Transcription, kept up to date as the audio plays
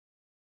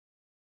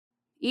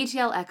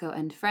ETL Echo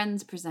and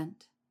friends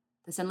present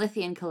the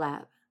Senlithien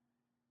Collab,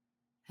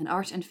 an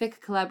art and fic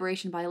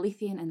collaboration by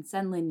Lithien and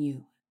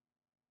Senlithien.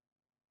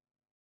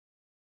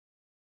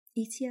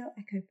 ETL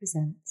Echo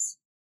presents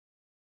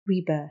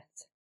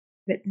Rebirth,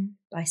 written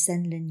by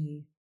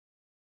Senlithien.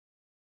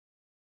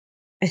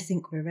 I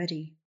think we're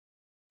ready,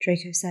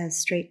 Draco says,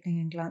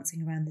 straightening and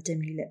glancing around the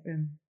dimly lit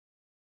room.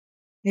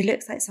 It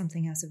looks like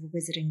something out of a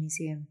wizarding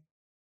museum.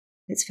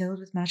 It's filled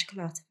with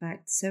magical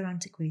artifacts so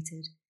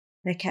antiquated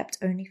they're kept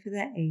only for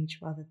their age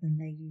rather than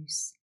their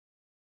use.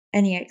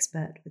 Any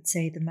expert would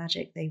say the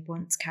magic they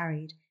once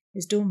carried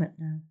is dormant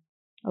now,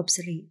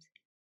 obsolete,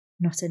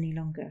 not any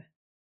longer,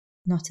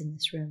 not in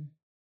this room.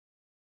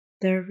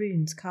 There are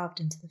runes carved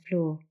into the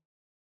floor,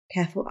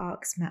 careful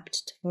arcs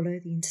mapped to follow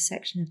the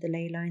intersection of the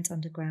ley lines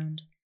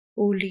underground,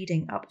 all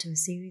leading up to a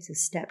series of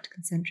stepped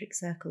concentric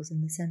circles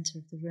in the centre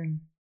of the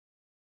room.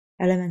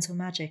 Elemental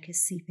magic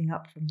is seeping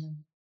up from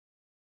them.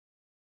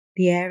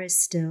 The air is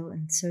still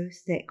and so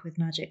thick with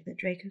magic that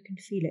Draco can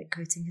feel it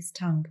coating his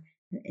tongue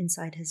and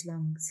inside his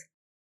lungs.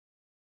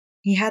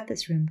 He had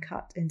this room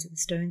cut into the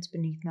stones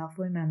beneath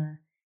Malfoy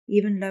Manor,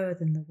 even lower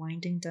than the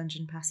winding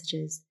dungeon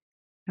passages,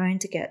 trying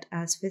to get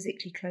as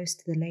physically close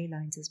to the ley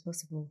lines as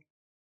possible.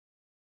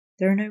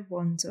 There are no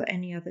wands or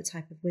any other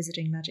type of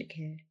wizarding magic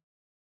here.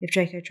 If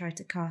Draco tried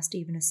to cast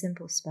even a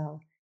simple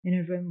spell in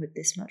a room with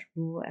this much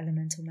raw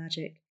elemental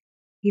magic,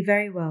 he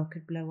very well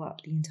could blow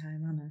up the entire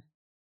manor.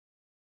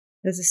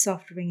 There's a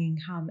soft ringing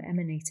hum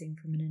emanating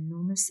from an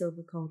enormous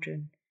silver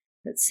cauldron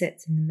that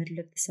sits in the middle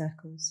of the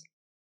circles.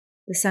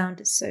 The sound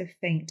is so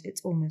faint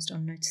it's almost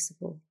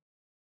unnoticeable,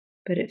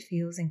 but it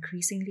feels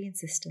increasingly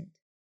insistent,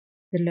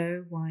 the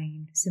low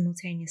whine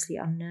simultaneously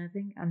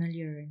unnerving and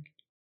alluring.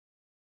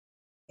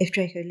 If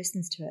Draco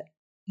listens to it,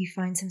 he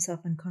finds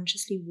himself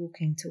unconsciously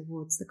walking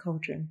towards the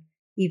cauldron,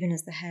 even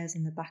as the hairs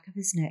on the back of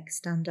his neck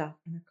stand up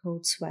and a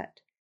cold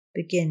sweat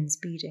begins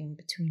beading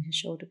between his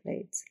shoulder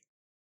blades.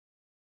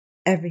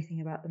 Everything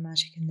about the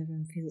magic in the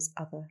room feels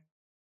other.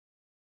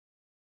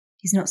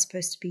 He's not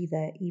supposed to be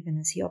there even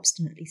as he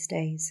obstinately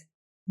stays,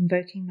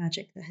 invoking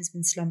magic that has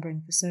been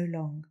slumbering for so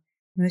long,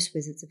 most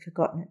wizards have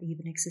forgotten it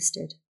even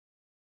existed.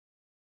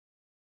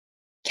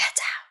 Get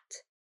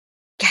out!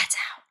 Get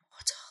out,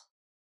 mortal!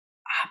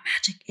 Our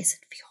magic isn't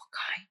for your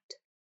kind.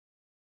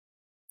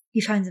 He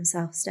finds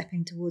himself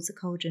stepping towards the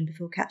cauldron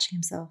before catching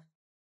himself.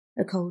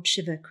 A cold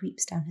shiver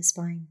creeps down his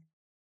spine.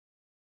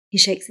 He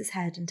shakes his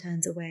head and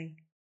turns away.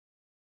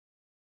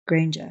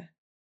 Granger,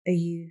 are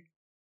you...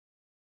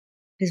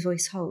 His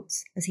voice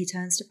halts as he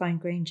turns to find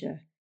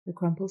Granger, a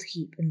crumpled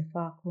heap in the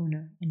far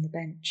corner on the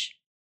bench.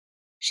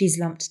 She's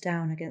lumped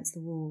down against the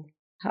wall,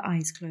 her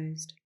eyes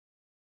closed.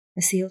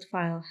 A sealed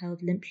file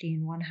held limply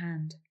in one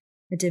hand,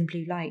 a dim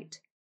blue light,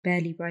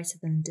 barely brighter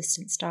than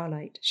distant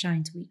starlight,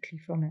 shines weakly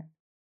from it.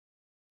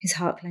 His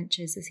heart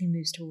clenches as he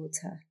moves towards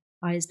her,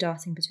 eyes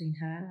darting between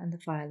her and the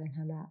file in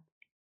her lap.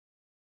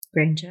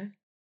 Granger?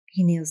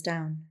 He kneels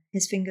down,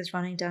 his fingers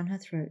running down her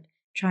throat,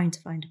 trying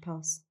to find a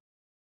pulse.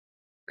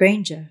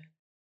 Granger!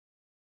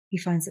 He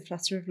finds the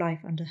flutter of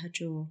life under her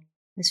jaw,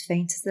 as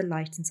faint as the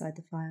light inside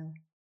the file,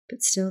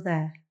 but still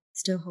there,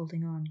 still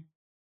holding on.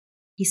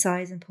 He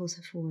sighs and pulls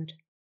her forward.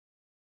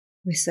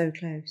 We're so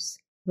close.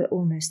 We're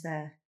almost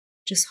there.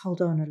 Just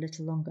hold on a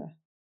little longer.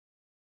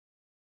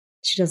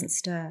 She doesn't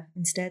stir,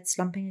 instead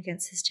slumping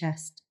against his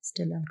chest,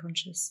 still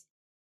unconscious.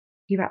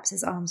 He wraps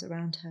his arms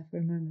around her for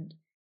a moment,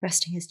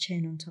 resting his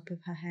chin on top of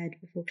her head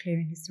before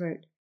clearing his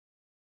throat.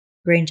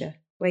 Granger,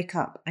 wake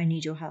up. I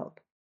need your help.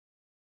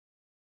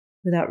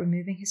 Without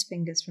removing his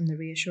fingers from the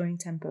reassuring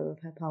tempo of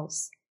her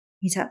pulse,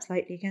 he taps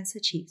lightly against her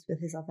cheeks with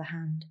his other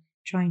hand,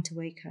 trying to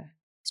wake her,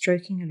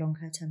 stroking along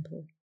her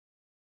temple.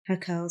 Her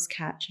curls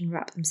catch and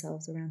wrap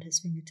themselves around his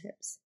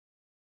fingertips.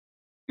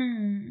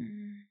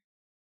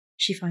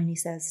 She finally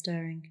says,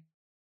 stirring.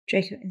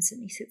 Draco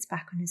instantly sits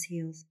back on his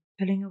heels,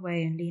 pulling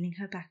away and leaning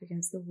her back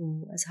against the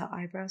wall as her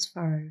eyebrows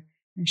furrow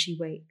and she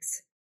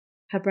wakes.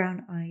 Her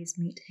brown eyes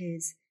meet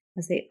his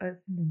as they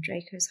open and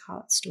Draco's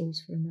heart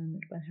stalls for a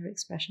moment when her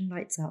expression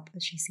lights up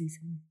as she sees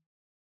him.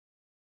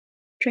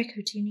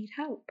 Draco, do you need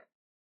help?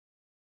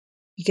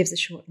 He gives a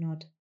short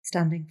nod,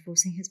 standing,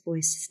 forcing his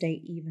voice to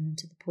stay even and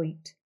to the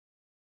point.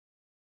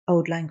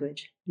 Old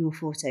language, your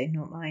forte,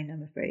 not mine,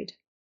 I'm afraid.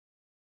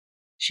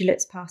 She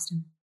looks past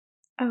him.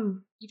 Oh,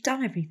 you've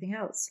done everything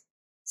else.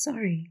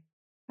 Sorry,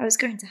 I was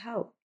going to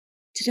help.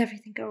 Did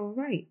everything go all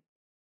right?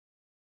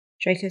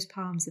 Draco's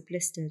palms are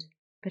blistered,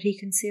 but he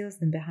conceals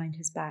them behind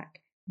his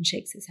back and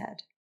shakes his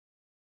head.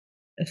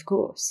 Of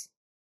course.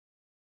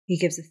 He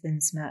gives a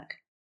thin smirk.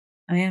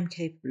 I am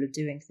capable of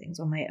doing things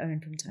on my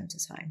own from time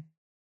to time.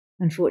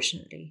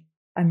 Unfortunately,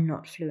 I'm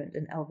not fluent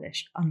in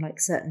Elvish, unlike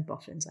certain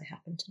boffins I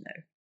happen to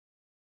know.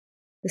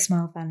 The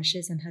smile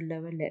vanishes and her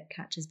lower lip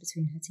catches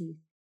between her teeth.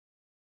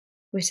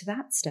 We're to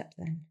that step,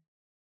 then.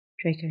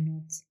 Draco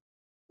nods.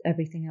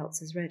 Everything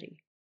else is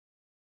ready.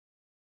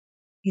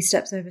 He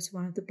steps over to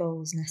one of the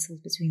bowls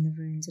nestled between the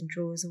runes and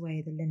draws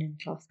away the linen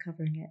cloth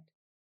covering it.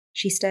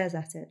 She stares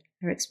at it,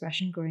 her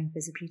expression growing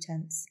visibly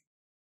tense.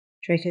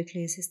 Draco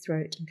clears his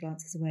throat and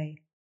glances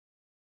away.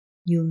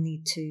 You'll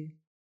need to.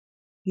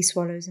 He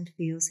swallows and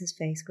feels his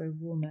face grow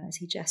warmer as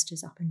he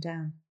gestures up and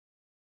down.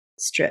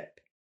 Strip.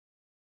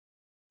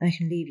 I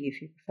can leave you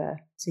if you prefer,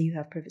 so you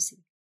have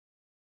privacy.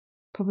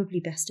 Probably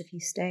best if you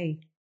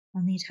stay.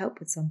 I'll need help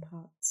with some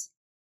parts.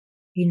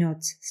 He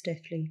nods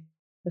stiffly.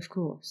 Of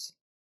course.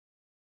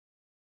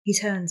 He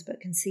turns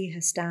but can see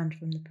her stand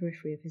from the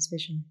periphery of his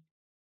vision.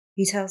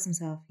 He tells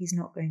himself he's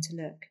not going to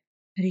look,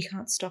 but he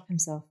can't stop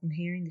himself from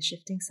hearing the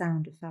shifting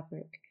sound of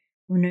fabric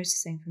or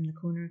noticing from the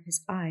corner of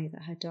his eye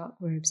that her dark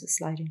robes are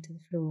sliding to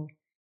the floor,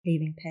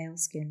 leaving pale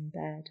skin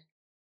bared.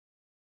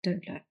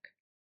 Don't look.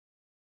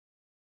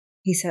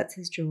 He sets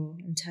his jaw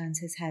and turns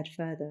his head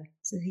further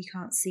so he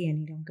can't see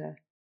any longer,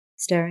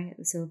 staring at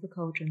the silver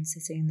cauldron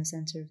sitting in the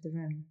centre of the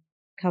room,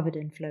 covered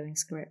in flowing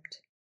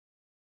script.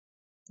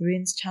 The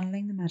runes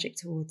channeling the magic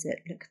towards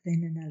it look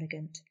thin and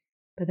elegant,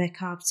 but they're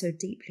carved so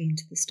deeply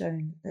into the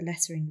stone that the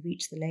lettering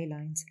reached the ley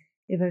lines,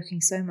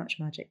 evoking so much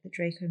magic that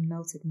Draco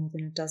melted more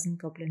than a dozen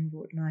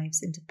goblin-wrought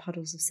knives into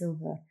puddles of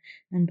silver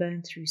and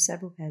burned through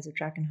several pairs of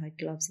dragonhide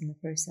gloves in the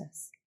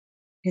process.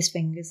 His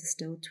fingers are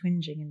still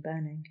twinging and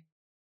burning.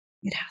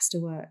 It has to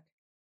work.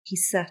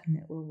 He's certain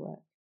it will work.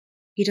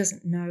 He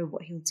doesn't know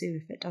what he'll do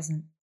if it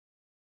doesn't.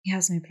 He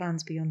has no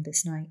plans beyond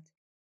this night.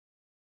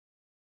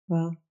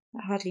 Well,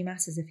 that hardly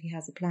matters if he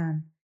has a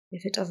plan.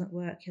 If it doesn't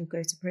work, he'll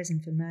go to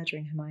prison for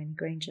murdering Hermione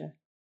Granger.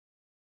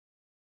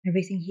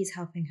 Everything he's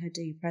helping her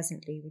do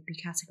presently would be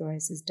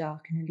categorized as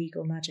dark and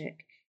illegal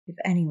magic if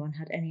anyone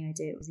had any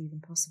idea it was even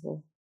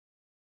possible.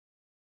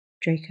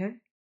 Draco?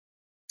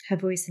 Her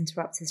voice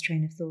interrupts his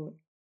train of thought.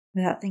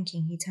 Without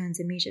thinking, he turns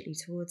immediately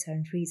towards her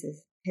and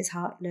freezes, his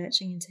heart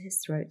lurching into his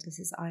throat as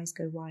his eyes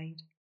go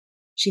wide.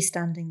 She's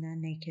standing there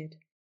naked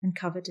and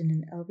covered in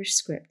an elvish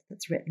script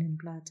that's written in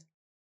blood.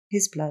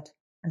 His blood,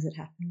 as it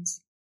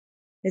happens.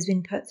 It's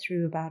been put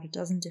through about a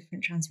dozen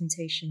different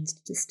transmutations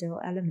to distill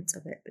elements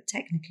of it, but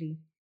technically,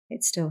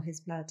 it's still his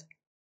blood.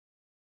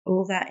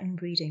 All that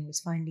inbreeding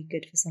was finally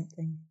good for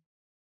something.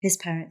 His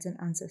parents and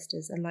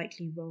ancestors are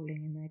likely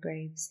rolling in their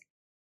graves.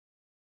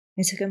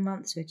 It took a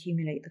month to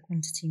accumulate the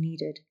quantity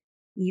needed,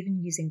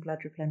 even using blood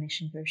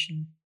replenishing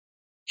potion.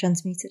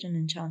 Transmuted and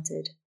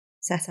enchanted,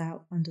 set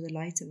out under the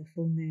light of a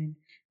full moon,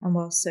 and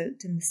while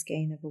soaked in the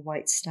skein of a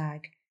white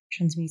stag,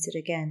 transmuted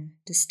again,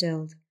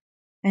 distilled,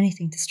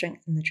 anything to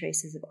strengthen the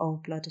traces of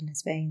old blood in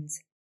his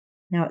veins.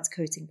 Now it's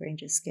coating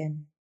Granger's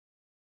skin.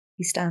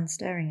 He stands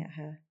staring at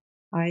her,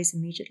 eyes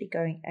immediately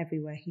going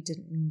everywhere he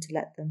didn't mean to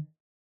let them.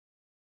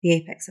 The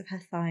apex of her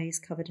thighs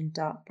covered in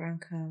dark brown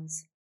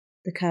curls,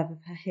 the curve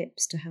of her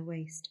hips to her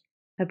waist,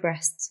 her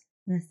breasts,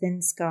 and a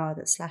thin scar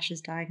that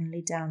slashes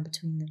diagonally down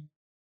between them.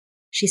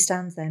 She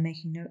stands there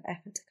making no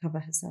effort to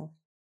cover herself.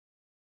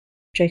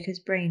 Draco's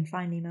brain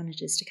finally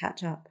manages to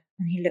catch up,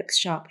 and he looks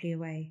sharply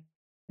away,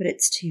 but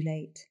it's too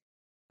late.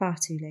 Far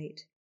too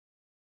late.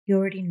 He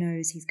already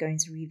knows he's going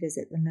to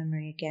revisit the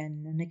memory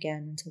again and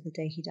again until the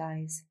day he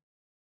dies.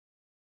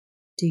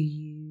 Do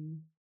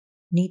you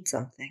need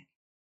something?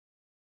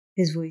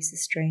 His voice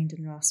is strained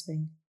and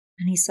rasping,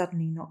 and he's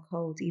suddenly not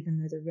cold even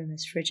though the room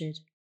is frigid.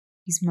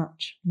 He's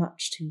much,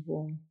 much too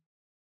warm.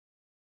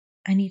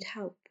 I need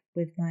help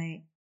with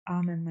my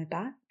arm and my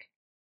back?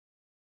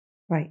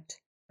 Right,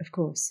 of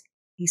course.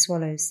 He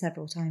swallows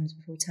several times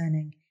before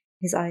turning,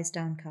 his eyes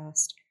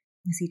downcast,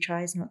 as he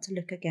tries not to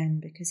look again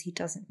because he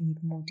doesn't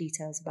need more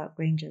details about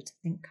Granger to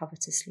think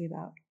covetously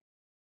about.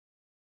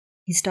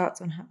 He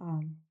starts on her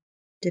arm,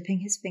 dipping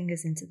his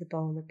fingers into the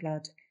bowl of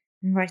blood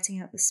and writing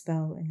out the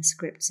spell in a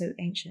script so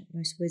ancient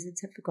most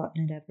wizards have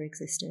forgotten it ever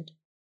existed.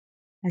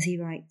 As he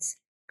writes,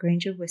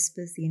 Granger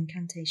whispers the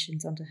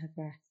incantations under her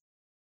breath.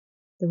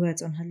 The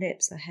words on her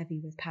lips are heavy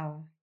with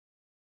power.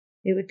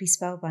 It would be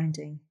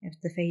spellbinding if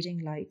the fading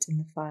light in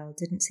the file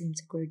didn't seem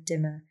to grow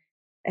dimmer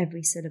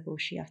every syllable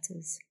she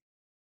utters.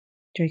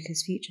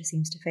 Draco's future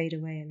seems to fade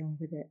away along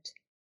with it.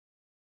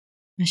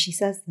 As she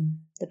says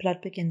them, the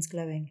blood begins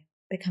glowing,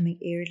 becoming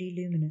eerily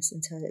luminous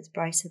until it's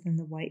brighter than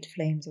the white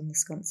flames on the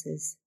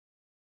sconces.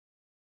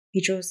 He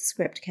draws the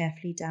script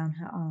carefully down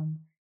her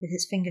arm, with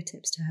his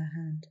fingertips to her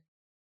hand.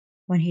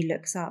 When he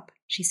looks up,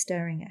 she's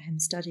staring at him,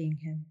 studying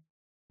him,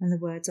 and the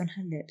words on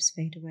her lips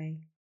fade away.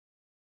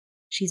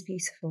 She's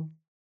beautiful.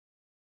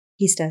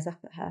 He stares up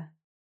at her,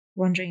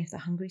 wondering if the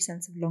hungry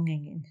sense of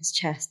longing in his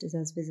chest is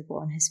as visible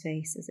on his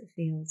face as it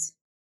feels.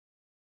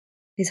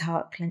 His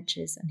heart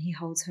clenches and he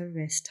holds her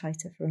wrist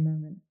tighter for a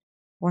moment,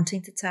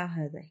 wanting to tell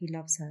her that he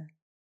loves her,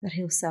 that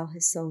he'll sell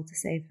his soul to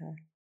save her.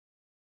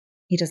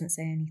 He doesn't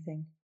say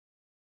anything.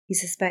 He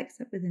suspects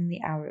that within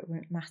the hour it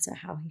won't matter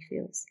how he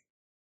feels.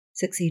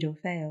 Succeed or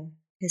fail,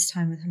 his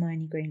time with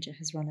Hermione Granger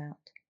has run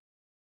out.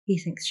 He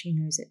thinks she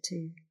knows it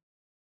too.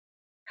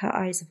 Her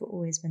eyes have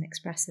always been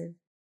expressive.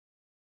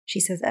 She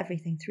says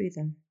everything through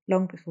them,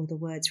 long before the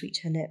words reach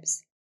her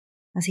lips.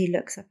 As he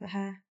looks up at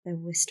her, they're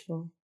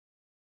wistful.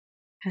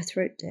 Her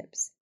throat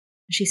dips,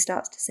 and she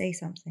starts to say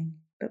something,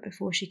 but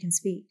before she can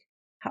speak,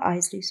 her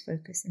eyes lose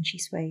focus and she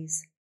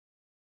sways.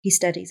 He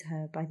steadies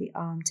her by the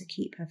arm to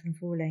keep her from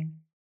falling.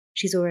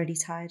 She's already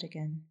tired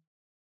again.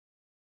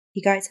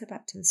 He guides her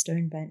back to the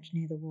stone bench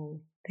near the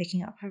wall,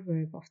 picking up her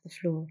robe off the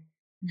floor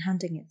and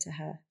handing it to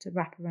her to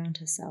wrap around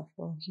herself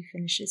while he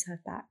finishes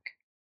her back.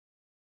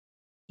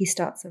 He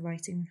starts the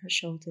writing on her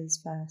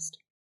shoulders first,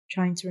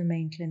 trying to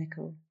remain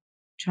clinical,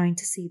 trying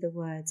to see the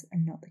words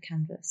and not the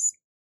canvas.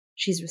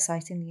 She's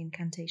reciting the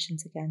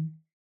incantations again.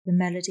 The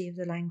melody of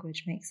the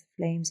language makes the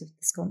flames of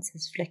the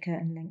sconces flicker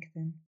and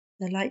lengthen,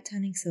 the light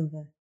turning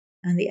silver,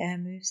 and the air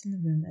moves in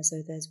the room as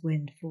though there's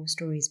wind 4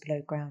 stories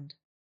below ground.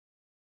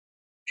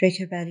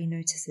 Draco barely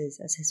notices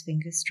as his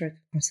fingers stroke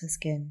across her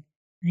skin,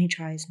 and he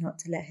tries not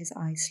to let his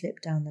eyes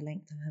slip down the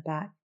length of her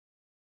back,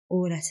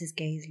 or let his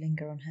gaze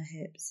linger on her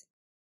hips,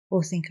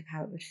 or think of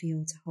how it would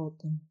feel to hold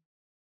them.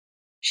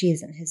 She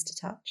isn't his to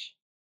touch.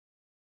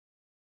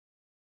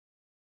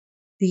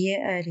 The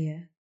year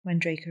earlier, when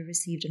Draco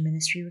received a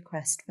ministry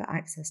request for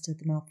access to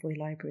the Malfoy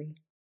library,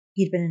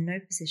 he'd been in no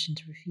position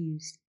to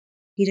refuse.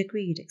 He'd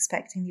agreed,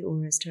 expecting the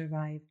Auras to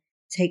arrive,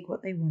 take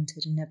what they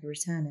wanted and never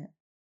return it.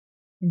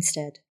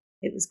 Instead,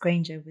 it was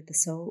Granger with the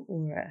sole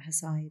Aura at her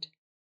side.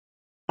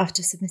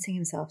 After submitting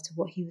himself to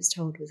what he was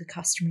told was a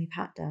customary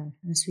pat-down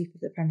and a sweep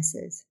of the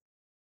premises,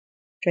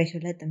 Draco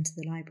led them to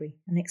the library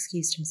and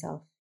excused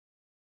himself.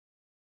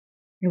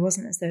 It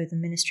wasn't as though the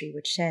ministry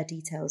would share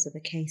details of a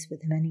case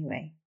with him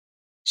anyway.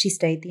 She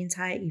stayed the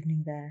entire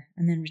evening there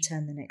and then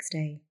returned the next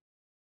day.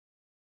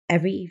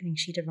 Every evening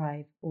she'd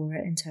arrive,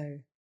 Aura in tow,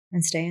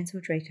 and stay until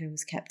Draco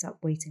was kept up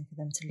waiting for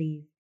them to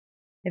leave.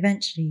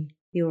 Eventually,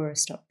 the Aura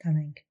stopped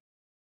coming.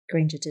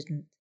 Granger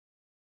didn't.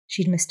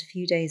 She'd missed a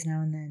few days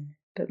now and then,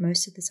 but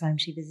most of the time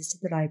she visited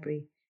the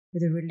library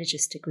with a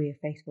religious degree of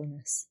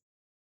faithfulness.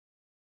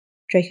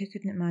 Draco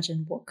couldn't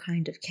imagine what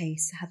kind of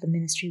case had the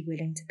ministry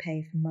willing to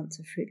pay for months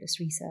of fruitless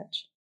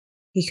research.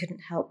 He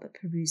couldn't help but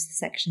peruse the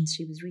sections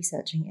she was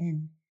researching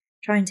in,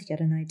 trying to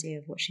get an idea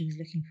of what she was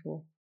looking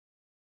for.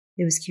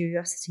 It was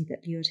curiosity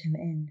that lured him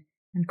in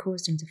and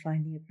caused him to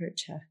finally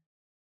approach her.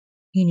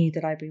 He knew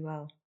the library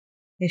well.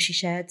 If she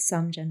shared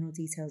some general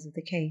details of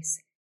the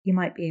case, he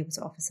might be able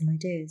to offer some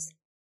ideas.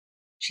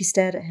 She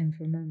stared at him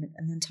for a moment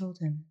and then told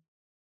him.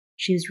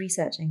 She was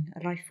researching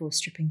a life force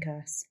stripping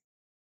curse.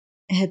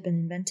 It had been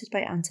invented by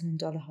Antonin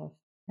Dolohov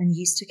and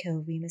used to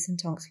kill Remus and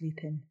Tonks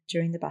Lupin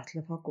during the Battle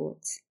of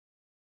Hogwarts.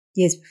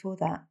 Years before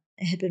that,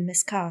 it had been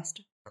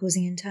miscast,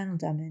 causing internal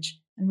damage,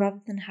 and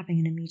rather than having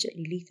an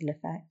immediately lethal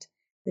effect,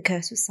 the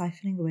curse was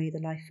siphoning away the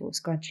life force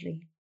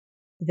gradually.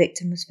 The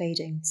victim was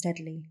fading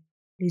steadily,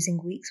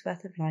 losing weeks'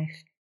 worth of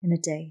life in a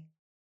day.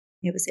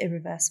 It was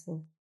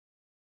irreversible.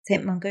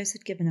 St. Mungo's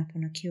had given up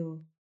on a cure.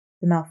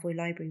 The Malfoy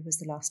library was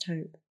the last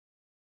hope.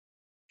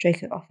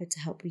 Draco offered to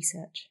help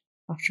research.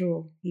 After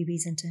all, he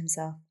reasoned to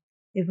himself,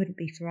 it wouldn't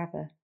be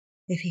forever.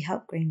 If he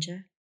helped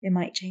Granger, it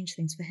might change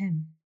things for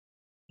him.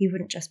 He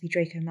wouldn't just be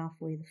Draco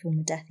Malfoy, the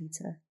former Death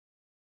Eater.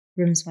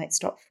 Rooms might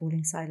stop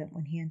falling silent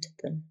when he entered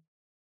them.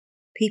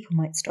 People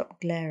might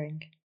stop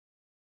glaring.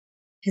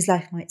 His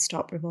life might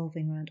stop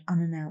revolving around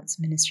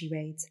unannounced ministry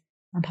raids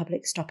and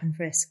public stop and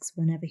frisks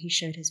whenever he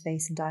showed his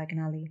face in Diagon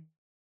Alley.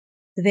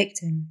 The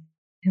victim,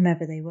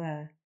 whomever they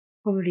were,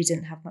 probably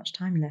didn't have much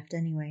time left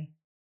anyway.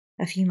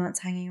 A few months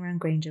hanging around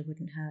Granger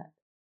wouldn't hurt.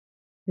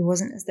 It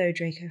wasn't as though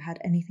Draco had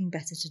anything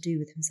better to do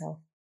with himself.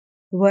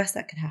 The worst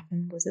that could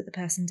happen was that the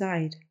person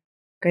died.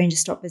 Granger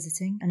stopped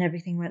visiting, and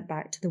everything went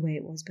back to the way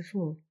it was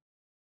before.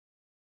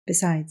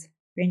 Besides,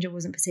 Granger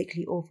wasn't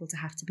particularly awful to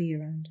have to be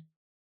around.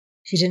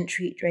 She didn't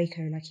treat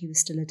Draco like he was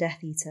still a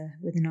Death Eater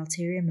with an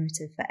ulterior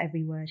motive for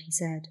every word he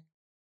said,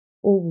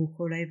 or walk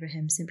all over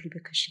him simply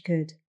because she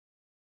could.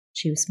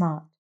 She was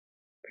smart,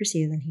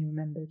 prettier than he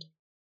remembered.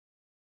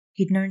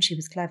 He'd known she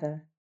was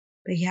clever,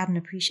 but he hadn't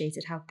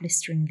appreciated how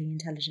blisteringly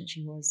intelligent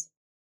she was.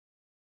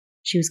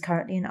 She was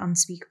currently an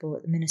unspeakable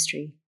at the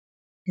ministry.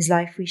 His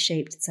life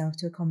reshaped itself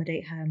to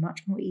accommodate her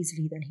much more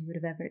easily than he would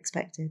have ever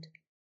expected.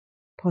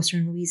 Potter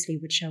and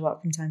Weasley would show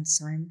up from time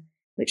to time,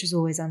 which was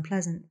always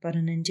unpleasant, but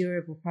an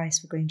endurable price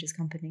for Granger's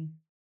company.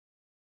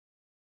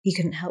 He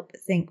couldn't help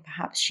but think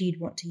perhaps she'd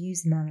want to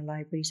use the Manor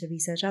Library to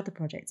research other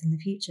projects in the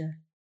future.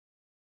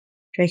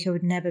 Draco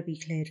would never be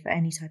cleared for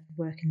any type of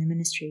work in the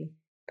ministry,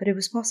 but it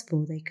was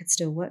possible they could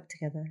still work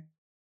together.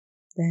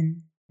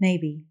 Then,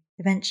 maybe,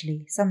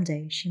 eventually,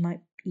 someday, she might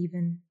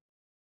even...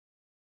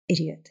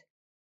 Idiot.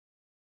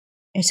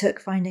 It took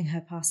finding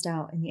her passed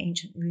out in the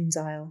ancient runes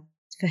aisle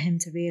for him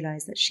to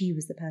realise that she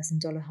was the person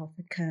Dolohov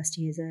had cursed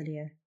years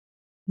earlier.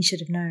 He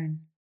should have known.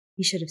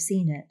 He should have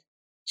seen it.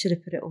 Should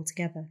have put it all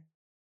together.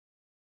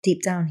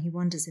 Deep down he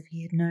wonders if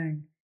he had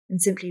known,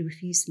 and simply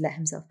refused to let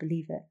himself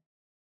believe it.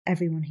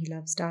 Everyone he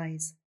loves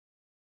dies.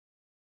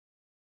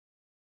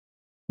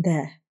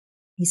 There,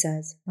 he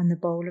says, when the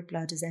bowl of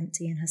blood is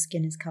empty and her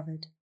skin is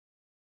covered.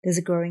 There's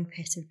a growing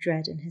pit of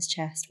dread in his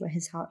chest where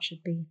his heart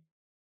should be,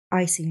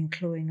 icy and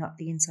clawing up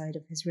the inside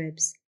of his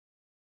ribs.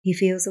 He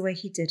feels the way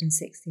he did in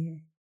 6th year.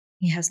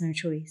 He has no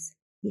choice.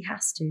 He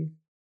has to.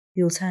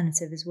 The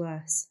alternative is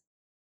worse.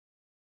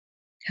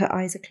 Her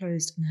eyes are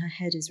closed and her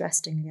head is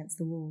resting against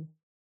the wall.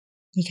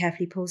 He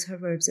carefully pulls her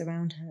robes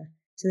around her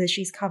so that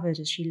she's covered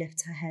as she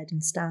lifts her head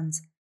and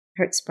stands,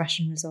 her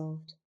expression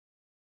resolved.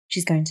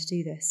 She's going to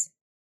do this.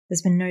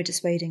 There's been no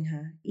dissuading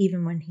her,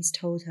 even when he's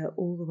told her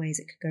all the ways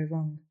it could go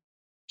wrong.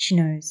 She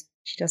knows.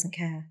 She doesn't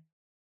care.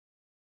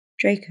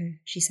 Draco,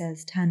 she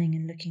says, turning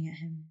and looking at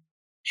him.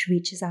 She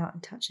reaches out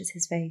and touches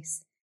his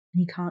face, and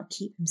he can't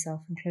keep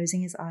himself from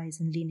closing his eyes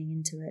and leaning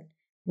into it,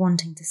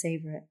 wanting to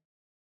savour it.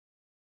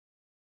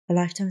 A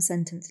lifetime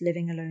sentence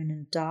living alone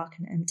in a dark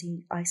and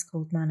empty,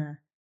 ice-cold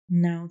manor,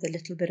 and now the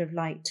little bit of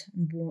light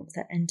and warmth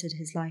that entered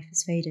his life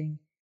is fading,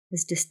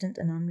 as distant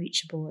and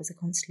unreachable as a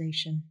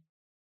constellation.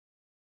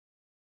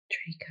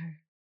 Draco,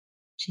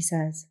 she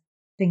says,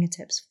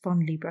 fingertips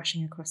fondly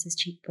brushing across his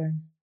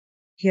cheekbone.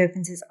 He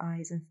opens his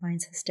eyes and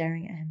finds her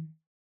staring at him.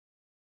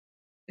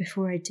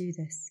 Before I do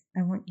this,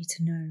 I want you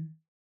to know.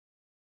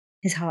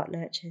 His heart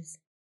lurches.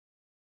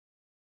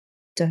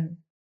 Don't,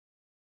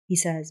 he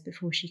says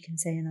before she can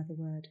say another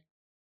word.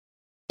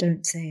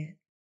 Don't say it.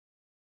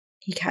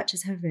 He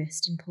catches her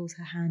wrist and pulls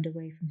her hand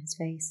away from his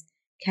face,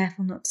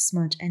 careful not to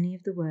smudge any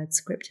of the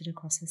words scripted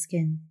across her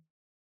skin.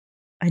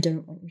 I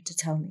don't want you to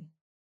tell me.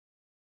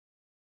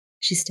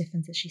 She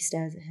stiffens as she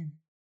stares at him.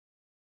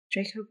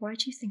 Draco, why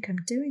do you think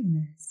I'm doing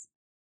this?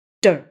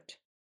 Don't!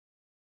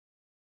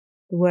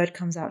 The word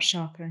comes out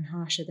sharper and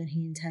harsher than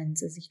he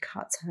intends as he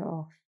cuts her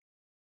off.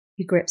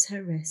 He grips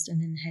her wrist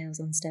and inhales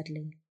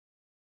unsteadily.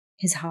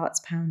 His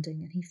heart's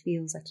pounding and he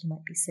feels like he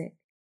might be sick.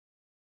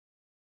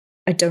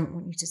 I don't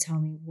want you to tell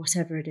me,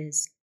 whatever it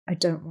is. I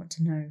don't want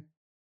to know.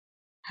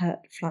 Hurt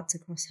floods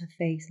across her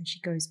face and she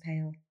goes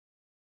pale.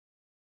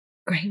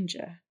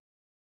 Granger.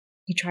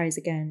 He tries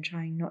again,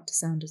 trying not to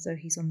sound as though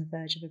he's on the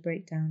verge of a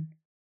breakdown.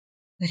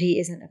 But he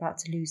isn't about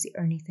to lose the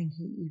only thing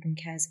he even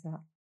cares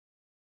about.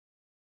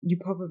 You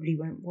probably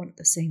won't want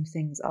the same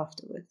things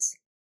afterwards.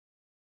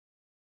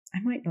 I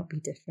might not be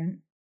different,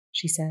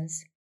 she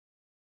says.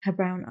 Her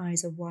brown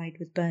eyes are wide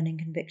with burning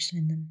conviction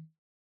in them.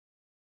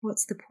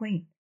 What's the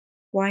point?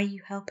 Why are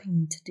you helping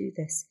me to do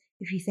this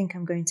if you think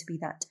I'm going to be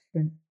that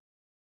different?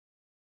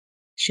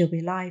 She'll be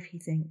alive, he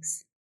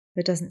thinks,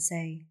 but doesn't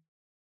say.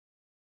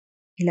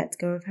 He lets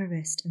go of her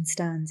wrist and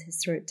stands,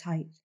 his throat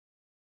tight.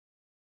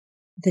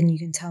 Then you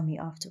can tell me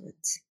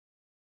afterwards.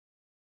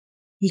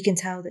 He can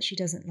tell that she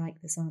doesn't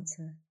like this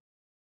answer.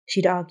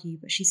 She'd argue,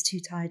 but she's too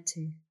tired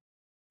to.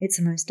 It's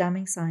a most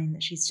damning sign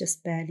that she's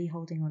just barely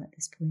holding on at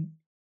this point.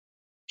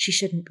 She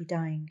shouldn't be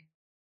dying.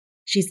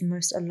 She's the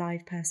most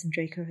alive person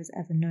Draco has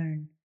ever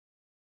known.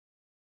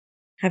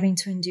 Having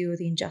to endure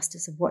the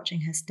injustice of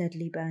watching her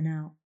steadily burn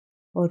out,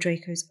 while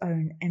Draco's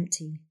own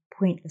empty,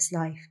 pointless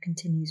life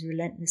continues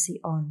relentlessly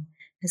on,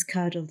 has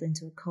curdled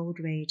into a cold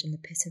rage in the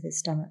pit of his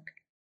stomach.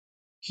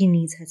 He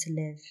needs her to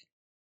live,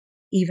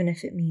 even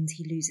if it means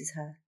he loses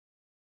her.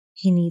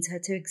 He needs her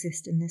to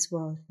exist in this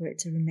world for it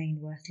to remain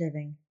worth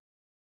living.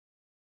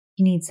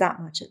 He needs that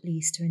much at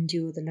least to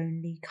endure the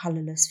lonely,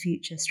 colourless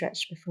future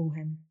stretched before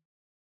him.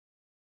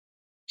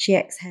 She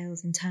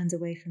exhales and turns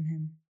away from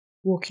him,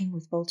 walking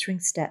with faltering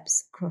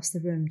steps across the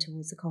room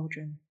towards the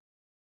cauldron.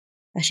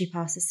 As she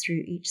passes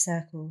through each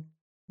circle,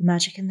 the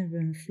magic in the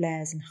room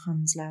flares and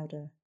hums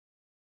louder.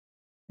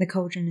 The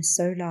cauldron is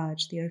so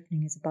large the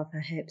opening is above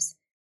her hips,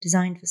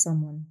 designed for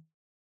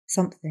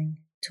something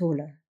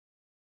taller.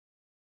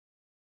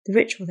 The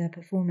ritual they're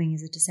performing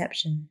is a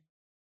deception.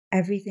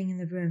 Everything in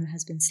the room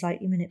has been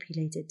slightly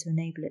manipulated to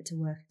enable it to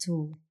work at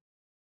all.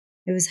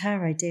 It was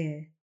her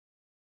idea.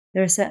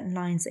 There are certain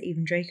lines that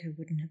even Draco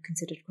wouldn't have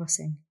considered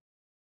crossing.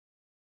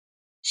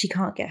 She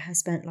can't get her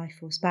spent life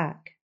force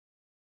back.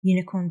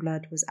 Unicorn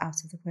blood was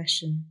out of the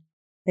question.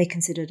 They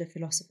considered a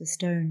philosopher's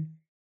stone,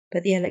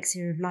 but the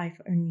elixir of life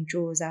only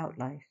draws out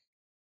life.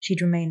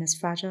 She'd remain as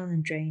fragile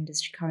and drained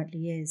as she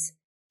currently is,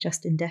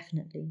 just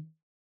indefinitely.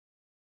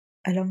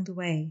 Along the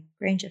way,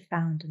 Granger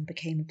found and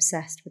became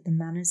obsessed with the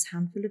Manor's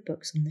handful of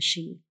books on the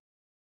She,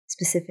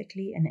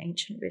 specifically an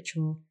ancient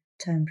ritual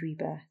termed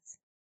Rebirth,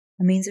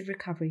 a means of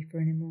recovery for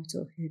an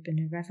immortal who had been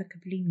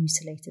irrevocably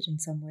mutilated in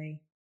some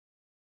way.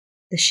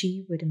 The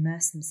She would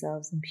immerse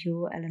themselves in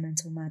pure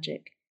elemental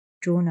magic,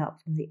 drawn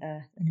up from the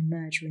earth and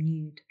emerge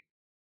renewed.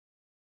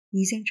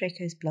 Using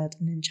Draco's blood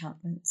and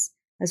enchantments,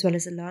 as well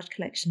as a large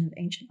collection of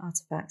ancient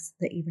artifacts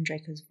that even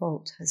Draco's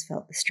vault has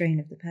felt the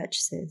strain of the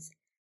purchases,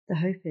 the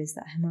hope is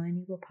that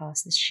Hermione will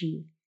pass as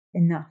She,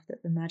 enough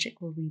that the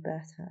magic will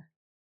rebirth her.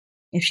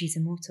 If she's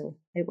immortal,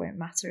 it won't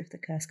matter if the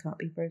curse can't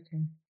be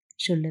broken.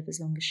 She'll live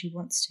as long as she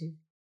wants to.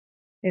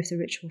 If the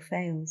ritual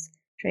fails,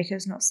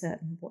 Draco's not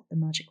certain what the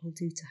magic will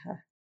do to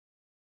her.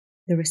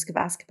 The risk of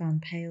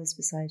Azkaban pales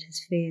beside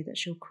his fear that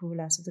she'll crawl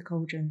out of the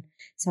cauldron,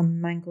 some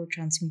mangled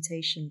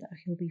transmutation that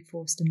he'll be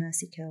forced to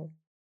mercy kill.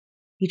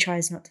 He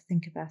tries not to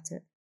think about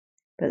it,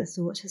 but the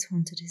thought has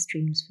haunted his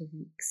dreams for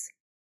weeks.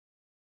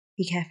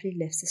 He carefully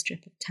lifts a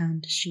strip of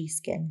tanned She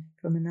skin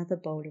from another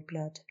bowl of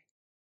blood.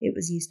 It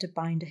was used to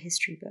bind a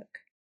history book.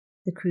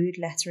 The crude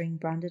lettering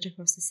branded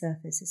across the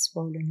surface is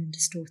swollen and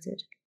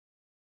distorted.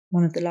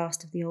 One of the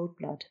last of the old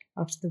blood,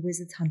 after the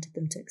wizards hunted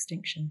them to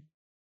extinction.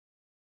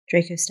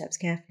 Draco steps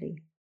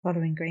carefully,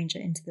 following Granger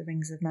into the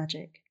rings of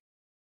magic.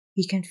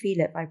 He can feel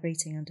it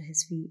vibrating under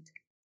his feet.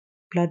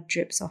 Blood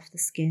drips off the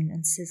skin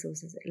and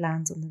sizzles as it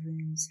lands on the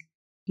runes.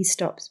 He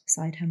stops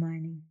beside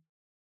Hermione.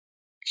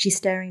 She's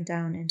staring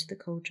down into the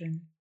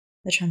cauldron.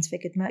 The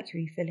transfigured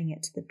mercury filling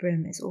it to the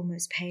brim is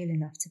almost pale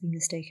enough to be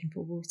mistaken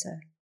for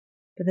water,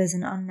 but there's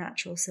an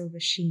unnatural silver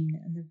sheen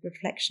and the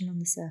reflection on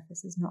the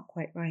surface is not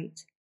quite right,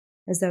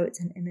 as though it's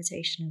an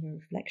imitation of a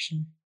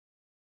reflection.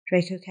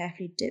 Draco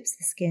carefully dips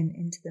the skin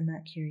into the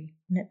mercury,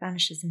 and it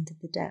vanishes into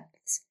the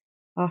depths.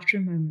 After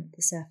a moment,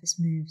 the surface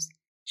moves,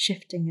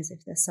 shifting as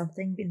if there's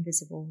something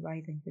invisible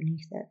writhing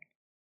beneath it.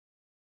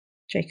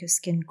 Draco's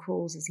skin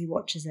crawls as he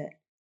watches it,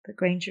 but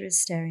Granger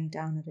is staring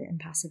down at it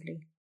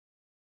impassively.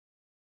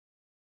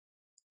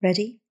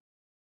 Ready?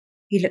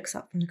 He looks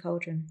up from the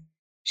cauldron.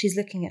 She's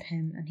looking at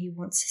him, and he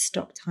wants to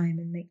stop time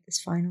and make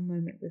this final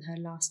moment with her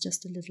last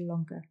just a little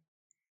longer.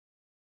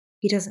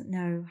 He doesn't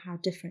know how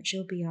different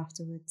she'll be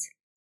afterwards,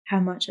 how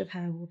much of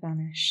her will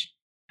vanish,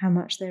 how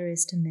much there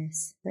is to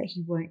miss that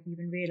he won't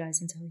even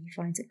realise until he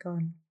finds it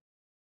gone.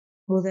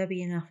 Will there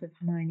be enough of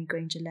Hermione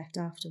Granger left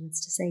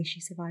afterwards to say she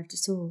survived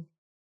it all?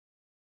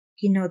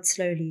 He nods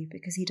slowly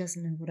because he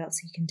doesn't know what else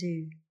he can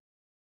do.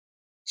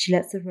 She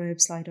lets the robe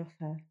slide off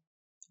her.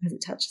 As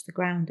it touches the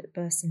ground, it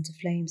bursts into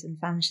flames and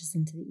vanishes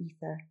into the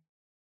ether.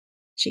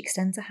 She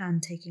extends a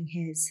hand taking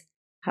his,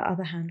 her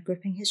other hand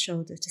gripping his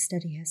shoulder to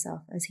steady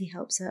herself as he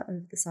helps her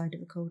over the side of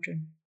the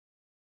cauldron.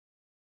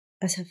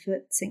 As her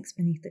foot sinks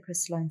beneath the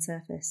crystalline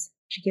surface,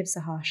 she gives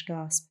a harsh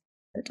gasp,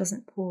 but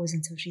doesn't pause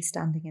until she's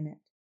standing in it.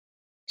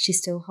 She's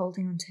still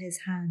holding onto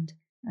his hand,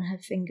 and her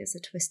fingers are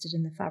twisted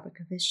in the fabric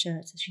of his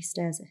shirt as she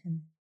stares at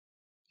him.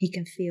 He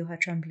can feel her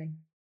trembling.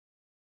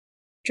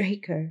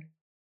 Draco!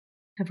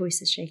 Her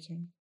voice is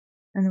shaking,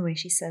 and the way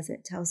she says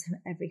it tells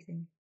him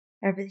everything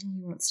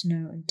he wants to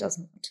know and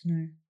doesn't want to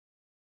know.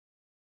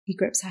 He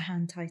grips her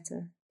hand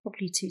tighter,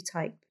 probably too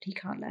tight, but he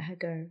can't let her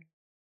go.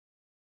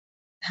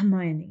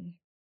 Hermione.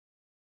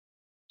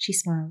 She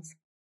smiles.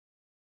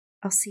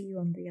 I'll see you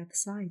on the other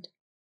side.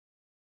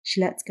 She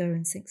lets go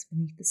and sinks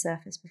beneath the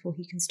surface before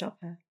he can stop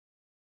her.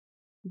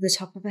 The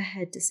top of her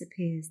head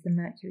disappears, the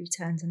mercury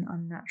turns an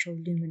unnatural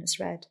luminous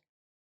red.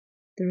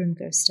 The room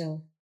goes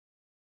still.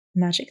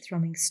 The magic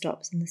thrumming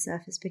stops and the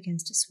surface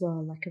begins to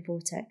swirl like a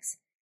vortex,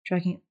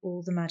 dragging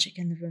all the magic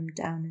in the room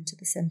down into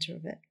the centre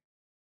of it.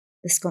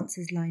 The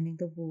sconces lining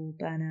the wall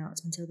burn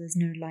out until there's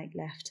no light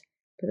left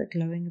but the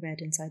glowing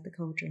red inside the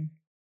cauldron.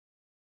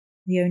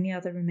 The only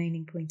other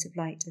remaining point of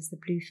light is the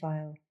blue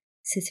phial,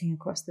 sitting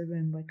across the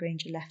room where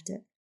Granger left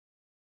it.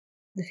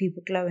 The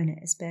feeble glow in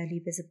it is barely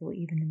visible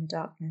even in the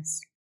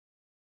darkness.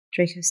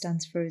 Draco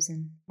stands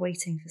frozen,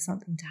 waiting for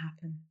something to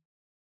happen.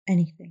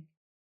 Anything.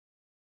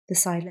 The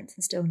silence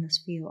and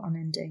stillness feel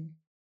unending.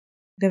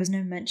 There was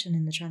no mention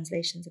in the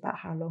translations about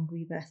how long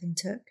rebirthing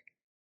took.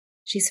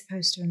 She's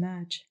supposed to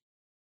emerge.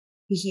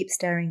 He keeps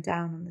staring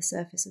down on the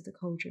surface of the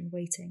cauldron,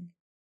 waiting.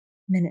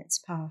 Minutes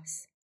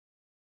pass.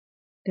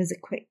 There's a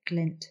quick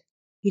glint.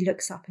 He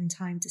looks up in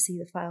time to see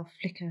the phial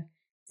flicker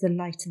as the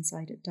light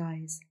inside it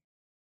dies.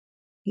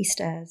 He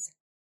stares,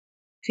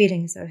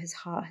 feeling as though his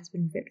heart has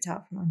been ripped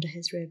out from under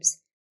his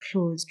ribs,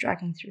 claws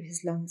dragging through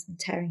his lungs and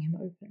tearing him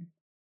open.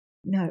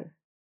 No,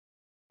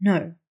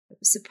 it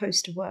was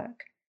supposed to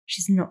work.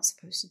 She's not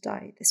supposed to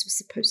die. This was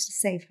supposed to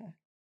save her.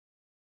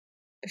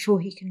 Before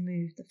he can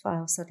move, the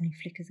phial suddenly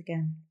flickers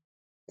again,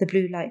 the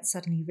blue light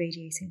suddenly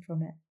radiating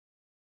from it.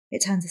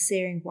 It turns a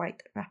searing white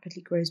that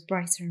rapidly grows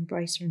brighter and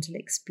brighter until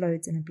it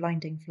explodes in a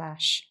blinding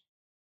flash.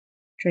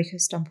 Draco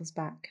stumbles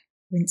back,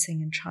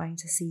 wincing and trying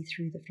to see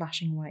through the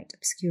flashing white,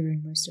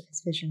 obscuring most of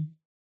his vision.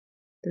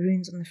 The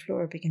runes on the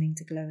floor are beginning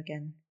to glow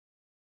again.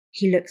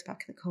 He looks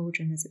back at the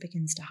cauldron as it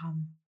begins to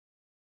hum.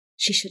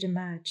 She should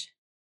emerge.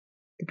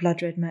 The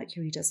blood-red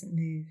mercury doesn't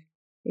move.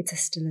 It's as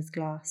still as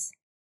glass.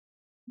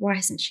 Why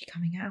isn't she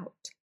coming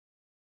out?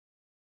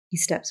 He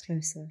steps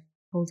closer,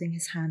 holding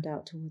his hand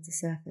out towards the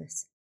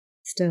surface.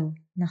 Still,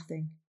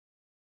 nothing.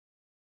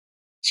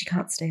 She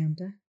can't stay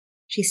under.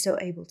 She's still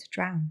able to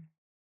drown.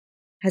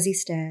 As he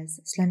stares,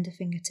 slender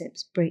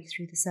fingertips break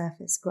through the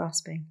surface,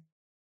 grasping.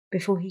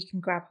 Before he can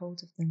grab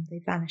hold of them,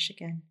 they vanish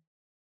again.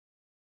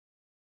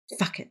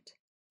 Fuck it.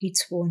 He'd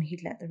sworn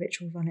he'd let the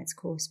ritual run its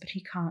course, but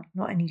he can't,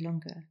 not any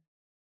longer.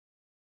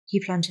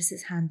 He plunges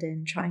his hand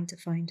in, trying to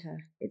find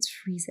her. It's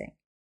freezing.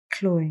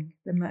 Clawing,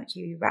 the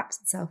mercury wraps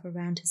itself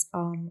around his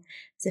arm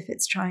as if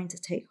it's trying to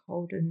take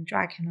hold and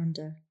drag him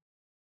under.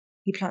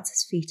 He plants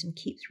his feet and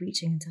keeps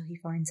reaching until he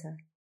finds her.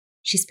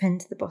 She's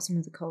pinned to the bottom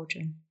of the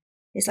cauldron.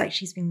 It's like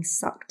she's being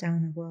sucked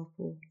down a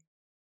whirlpool.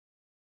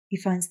 He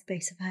finds the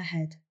base of her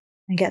head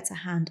and gets a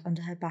hand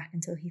under her back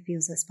until he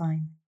feels her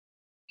spine.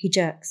 He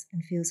jerks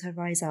and feels her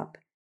rise up,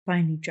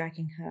 finally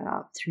dragging her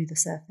up through the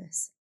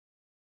surface.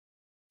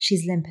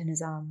 She's limp in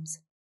his arms,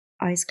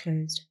 eyes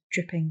closed,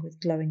 dripping with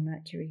glowing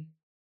mercury.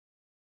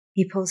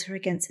 He pulls her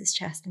against his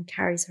chest and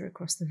carries her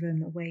across the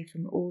room away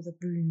from all the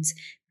runes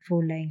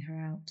before laying her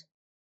out.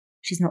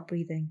 She's not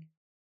breathing.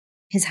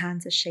 His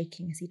hands are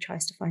shaking as he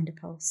tries to find a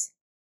pulse.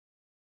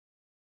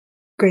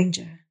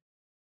 Granger.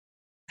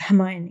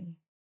 Hermione.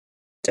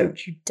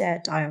 Don't you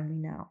dare die on me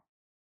now.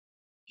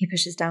 He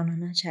pushes down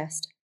on her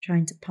chest,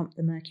 trying to pump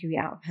the mercury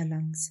out of her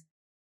lungs.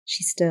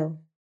 She's still,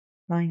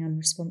 lying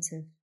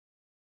unresponsive.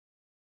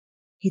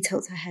 He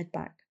tilts her head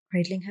back,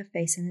 cradling her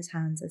face in his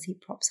hands as he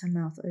props her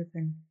mouth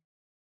open,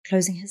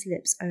 closing his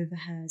lips over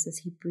hers as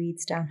he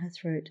breathes down her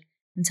throat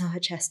until her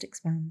chest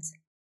expands.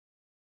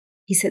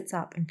 He sits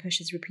up and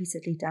pushes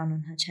repeatedly down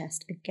on her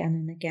chest again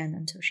and again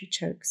until she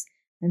chokes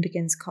and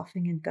begins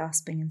coughing and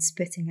gasping and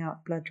spitting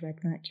out blood-red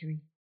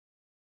mercury.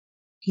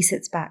 He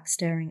sits back,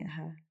 staring at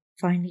her,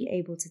 finally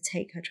able to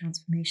take her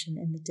transformation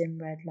in the dim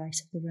red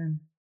light of the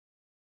room.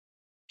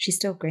 She's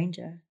still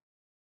Granger,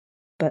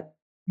 but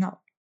not.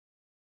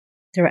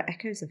 There are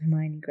echoes of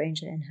Hermione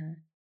Granger in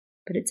her,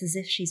 but it's as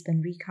if she's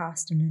been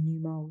recast in a new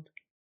mould.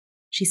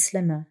 She's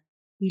slimmer,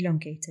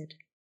 elongated.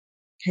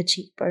 Her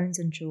cheekbones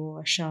and jaw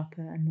are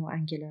sharper and more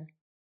angular.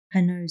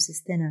 Her nose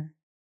is thinner.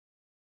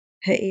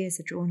 Her ears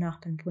are drawn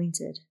up and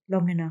pointed,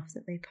 long enough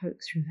that they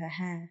poke through her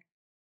hair.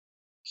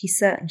 He's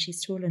certain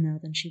she's taller now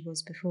than she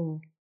was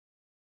before.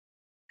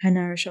 Her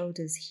narrow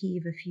shoulders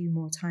heave a few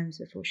more times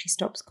before she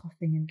stops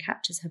coughing and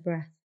catches her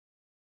breath.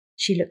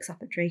 She looks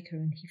up at Draco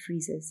and he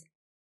freezes.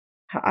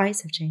 Her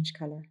eyes have changed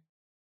colour.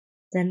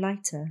 They're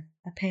lighter,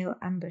 a pale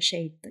amber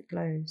shade that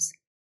glows.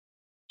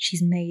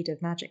 She's made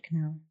of magic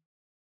now,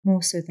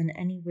 more so than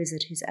any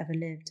wizard who's ever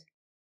lived.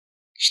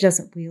 She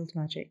doesn't wield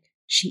magic,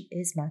 she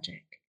is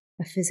magic,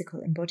 a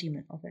physical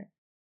embodiment of it.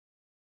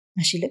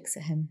 As she looks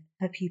at him,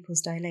 her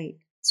pupils dilate,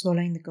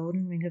 swallowing the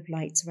golden ring of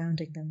light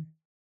surrounding them.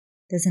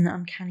 There's an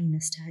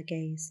uncanniness to her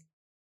gaze.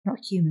 Not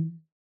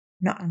human,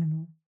 not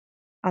animal,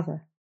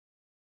 other,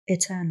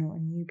 eternal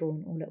and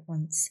newborn all at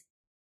once.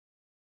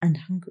 And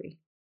hungry.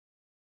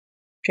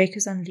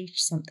 Draco's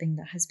unleashed something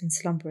that has been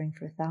slumbering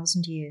for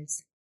 1,000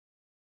 years.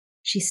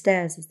 She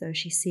stares as though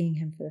she's seeing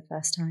him for the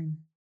first time.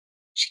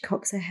 She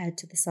cocks her head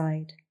to the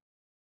side.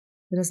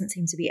 There doesn't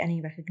seem to be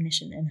any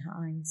recognition in her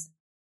eyes.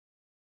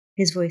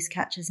 His voice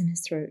catches in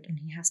his throat and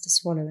he has to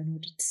swallow in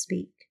order to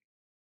speak.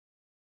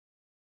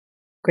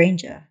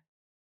 Granger,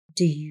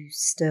 do you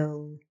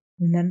still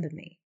remember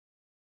me?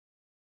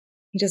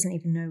 He doesn't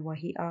even know why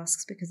he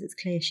asks because it's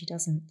clear she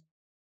doesn't.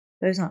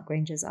 Those aren't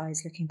Granger's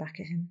eyes looking back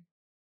at him.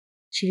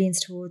 She leans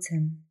towards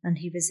him, and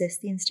he resists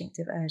the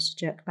instinctive urge to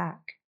jerk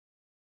back.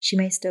 She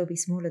may still be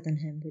smaller than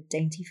him, with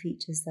dainty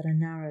features that are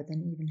narrower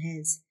than even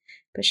his,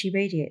 but she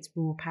radiates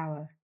raw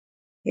power.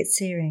 It's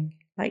searing,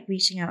 like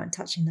reaching out and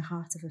touching the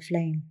heart of a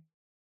flame.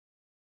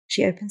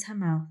 She opens her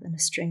mouth and a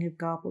string of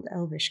garbled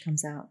Elvish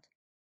comes out,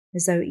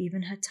 as though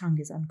even her tongue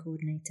is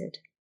uncoordinated.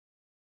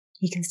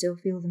 He can still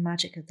feel the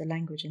magic of the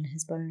language in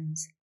his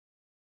bones.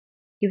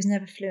 He was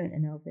never fluent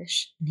in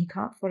Elvish, and he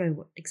can't follow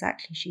what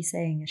exactly she's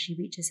saying as she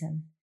reaches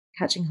him,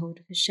 catching hold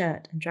of his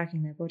shirt and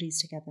dragging their bodies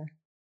together.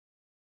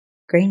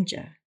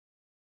 Granger.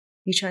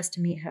 He tries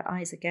to meet her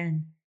eyes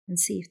again and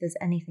see if there's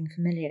anything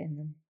familiar in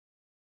them.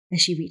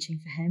 Is she reaching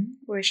for him,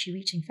 or is she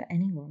reaching for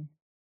anyone?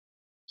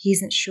 He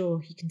isn't sure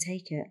he can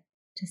take it,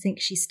 to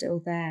think she's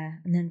still there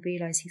and then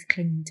realise he's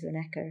clinging to an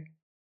echo.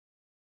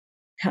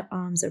 Her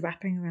arms are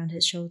wrapping around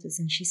his shoulders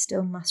and she's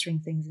still muttering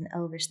things in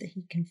Elvish that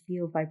he can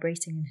feel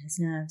vibrating in his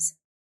nerves.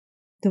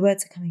 The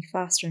words are coming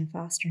faster and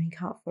faster and he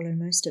can't follow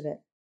most of it.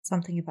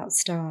 Something about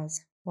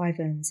stars,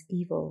 wyverns,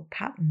 evil,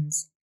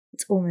 patterns.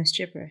 It's almost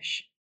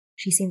gibberish.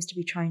 She seems to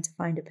be trying to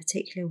find a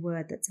particular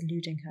word that's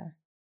eluding her.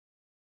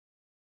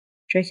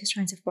 Drake is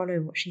trying to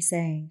follow what she's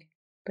saying,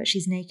 but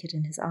she's naked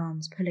in his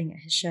arms, pulling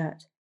at his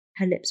shirt,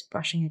 her lips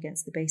brushing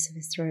against the base of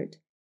his throat.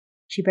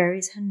 She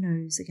buries her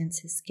nose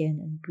against his skin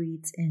and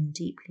breathes in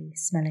deeply,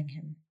 smelling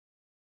him.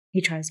 He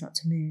tries not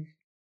to move.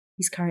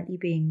 He's currently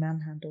being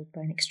manhandled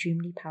by an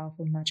extremely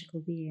powerful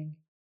magical being,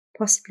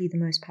 possibly the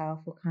most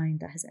powerful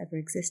kind that has ever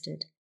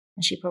existed,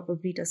 and she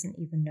probably doesn't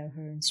even know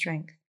her own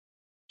strength.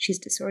 She's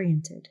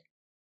disoriented.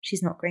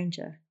 She's not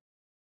Granger.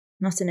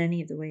 Not in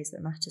any of the ways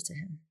that matter to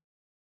him.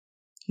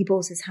 He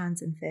balls his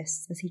hands and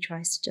fists as he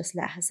tries to just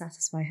let her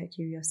satisfy her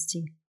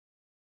curiosity.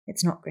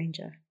 It's not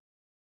Granger.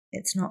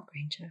 It's not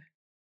Granger.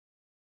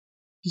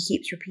 He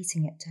keeps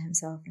repeating it to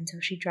himself until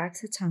she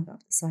drags her tongue up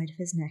the side of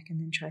his neck and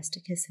then tries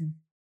to kiss him.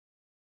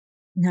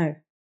 No,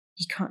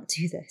 he can't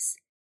do this.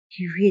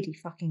 He really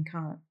fucking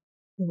can't.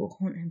 It will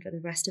haunt him for the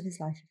rest of his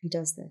life if he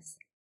does this.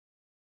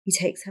 He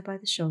takes her by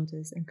the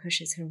shoulders and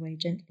pushes her away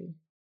gently.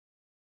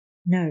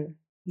 No,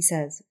 he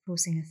says,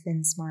 forcing a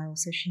thin smile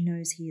so she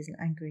knows he isn't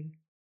angry.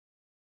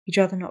 He'd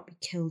rather not be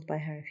killed by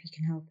her if he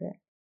can help it.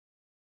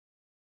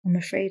 I'm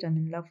afraid I'm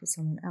in love with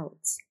someone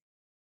else.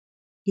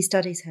 He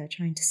studies her,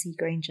 trying to see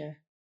Granger.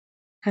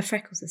 Her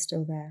freckles are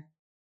still there,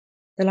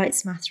 the light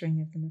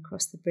smattering of them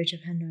across the bridge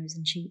of her nose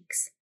and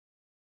cheeks.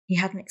 He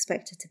hadn't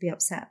expected to be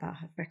upset about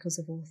her freckles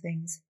of all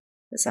things,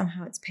 but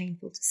somehow it's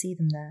painful to see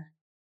them there.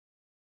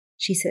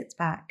 She sits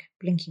back,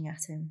 blinking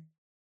at him.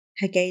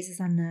 Her gaze is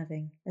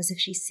unnerving, as if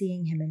she's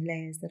seeing him in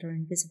layers that are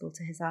invisible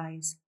to his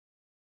eyes.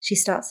 She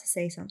starts to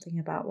say something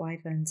about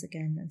wyverns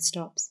again and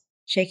stops,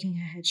 shaking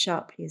her head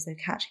sharply as though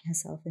catching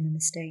herself in a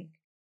mistake.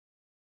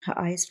 Her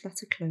eyes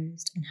flutter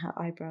closed and her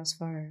eyebrows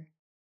furrow,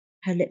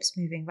 her lips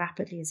moving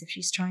rapidly as if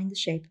she's trying the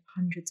shape of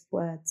hundreds of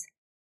words.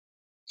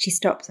 She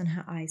stops and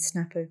her eyes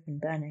snap open,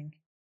 burning.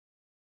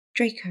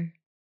 Draco!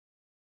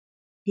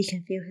 He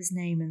can feel his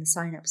name in the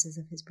synapses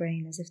of his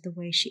brain as if the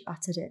way she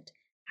uttered it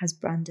has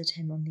branded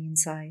him on the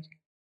inside.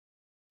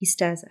 He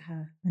stares at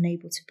her,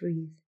 unable to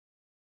breathe.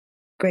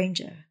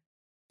 Granger,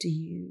 do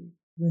you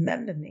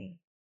remember me?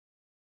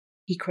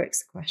 He croaks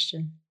the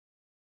question.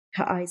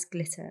 Her eyes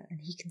glitter and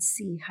he can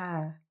see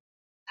her.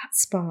 That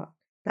spark,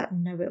 that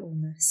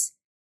know-it-allness.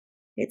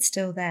 It's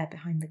still there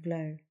behind the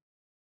glow.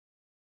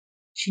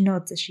 She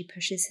nods as she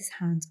pushes his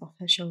hands off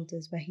her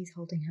shoulders where he's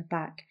holding her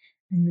back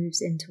and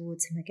moves in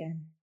towards him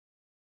again.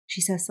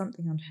 She says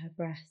something under her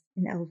breath,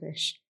 in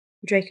Elvish.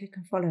 Draco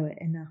can follow it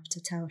enough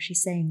to tell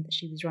she's saying that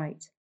she was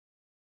right.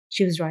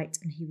 She was right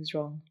and he was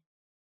wrong.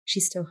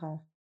 She's still her.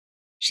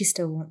 She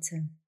still wants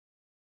him.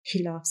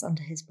 He laughs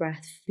under his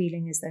breath,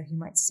 feeling as though he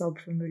might sob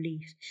from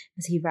relief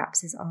as he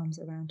wraps his arms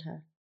around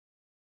her.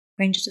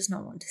 Granger does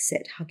not want to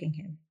sit hugging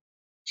him.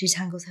 She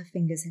tangles her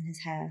fingers in his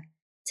hair,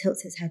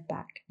 tilts his head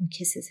back, and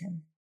kisses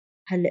him.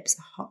 Her lips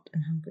are hot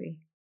and hungry.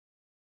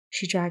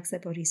 She drags their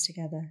bodies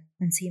together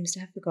and seems to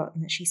have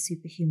forgotten that she's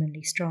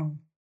superhumanly strong,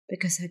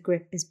 because her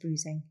grip is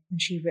bruising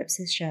and she rips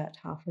his shirt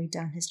halfway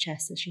down his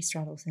chest as she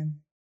straddles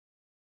him.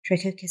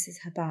 Draco kisses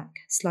her back,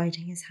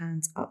 sliding his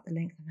hands up the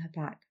length of her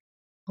back,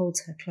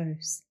 holds her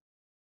close.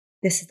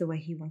 This is the way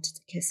he wanted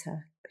to kiss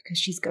her, because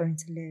she's going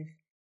to live,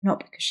 not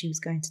because she was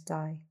going to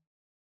die.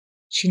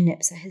 She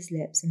nips at his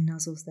lips and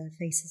nuzzles their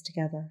faces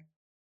together.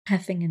 Her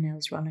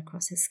fingernails run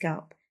across his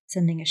scalp,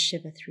 sending a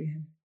shiver through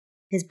him.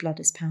 His blood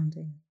is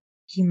pounding.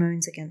 He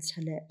moans against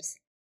her lips.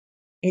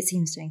 It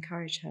seems to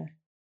encourage her.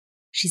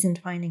 She's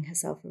entwining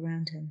herself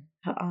around him,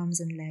 her arms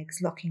and legs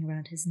locking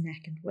around his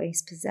neck and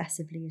waist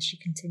possessively as she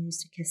continues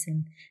to kiss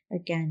him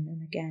again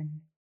and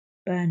again.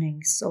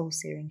 Burning,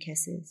 soul-searing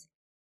kisses.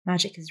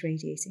 Magic is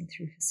radiating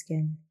through her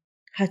skin.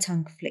 Her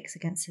tongue flicks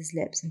against his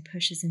lips and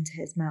pushes into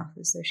his mouth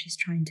as though she's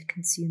trying to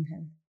consume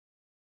him.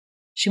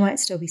 She might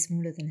still be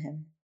smaller than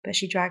him, but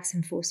she drags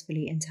him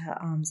forcefully into her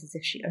arms as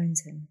if she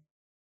owns him.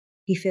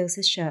 He feels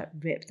his shirt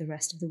rip the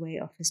rest of the way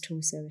off his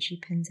torso as she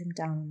pins him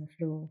down on the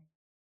floor.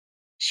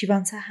 She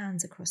runs her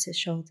hands across his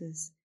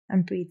shoulders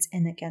and breathes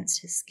in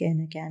against his skin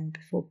again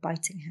before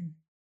biting him.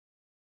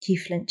 He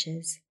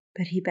flinches,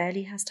 but he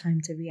barely has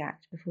time to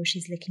react before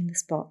she's licking the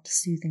spot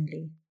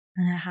soothingly,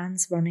 and her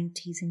hands running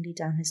teasingly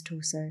down his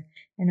torso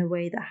in a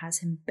way that has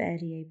him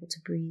barely able to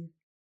breathe.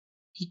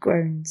 He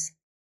groans,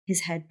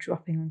 his head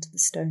dropping onto the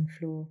stone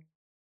floor.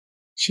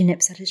 She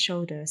nips at his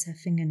shoulder as her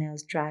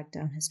fingernails drag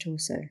down his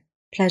torso.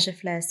 Pleasure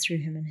flares through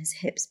him and his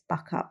hips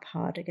buck up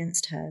hard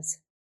against hers.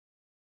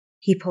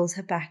 He pulls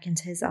her back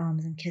into his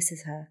arms and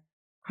kisses her,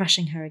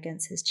 crushing her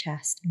against his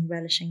chest and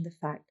relishing the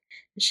fact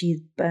that she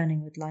is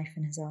burning with life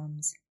in his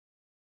arms.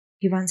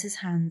 He runs his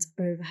hands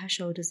over her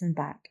shoulders and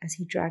back as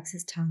he drags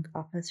his tongue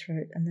up her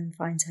throat and then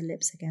finds her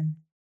lips again.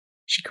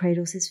 She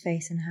cradles his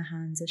face in her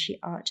hands as she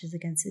arches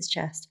against his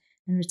chest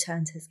and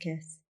returns his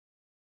kiss.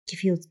 He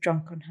feels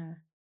drunk on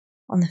her,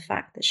 on the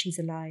fact that she's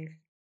alive.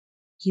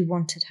 He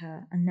wanted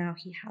her, and now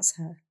he has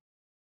her.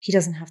 He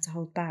doesn't have to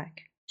hold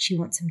back. She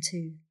wants him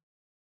too.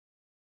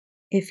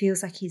 It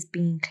feels like he's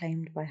being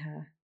claimed by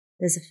her.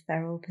 There's a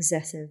feral,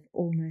 possessive,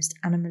 almost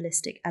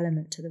animalistic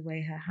element to the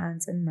way her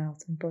hands and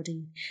mouth and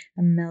body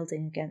are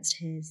melding against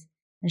his,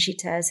 and she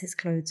tears his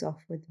clothes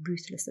off with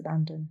ruthless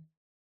abandon.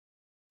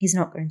 He's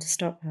not going to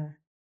stop her.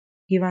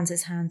 He runs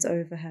his hands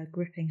over her,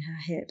 gripping her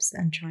hips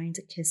and trying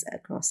to kiss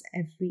across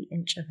every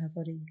inch of her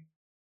body.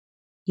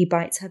 He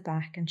bites her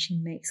back and she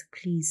makes a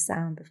pleased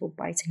sound before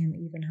biting him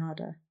even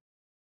harder.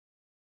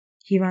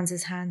 He runs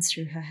his hands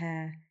through her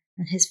hair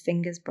and his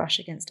fingers brush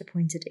against a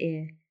pointed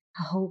ear.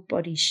 Her whole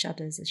body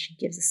shudders as she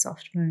gives a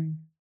soft moan.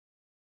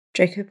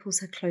 Draco pulls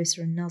her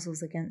closer and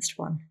nuzzles against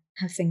one.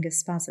 Her fingers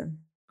spasm,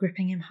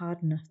 gripping him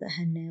hard enough that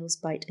her nails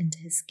bite into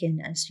his skin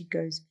as she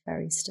goes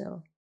very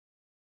still.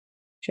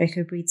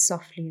 Draco breathes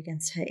softly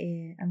against her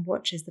ear and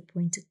watches the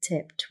pointed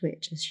tip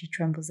twitch as she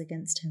trembles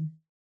against him.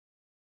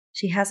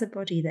 She has a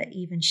body that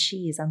even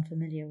she is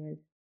unfamiliar with.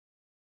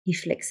 He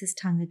flicks his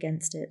tongue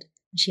against it,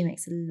 and she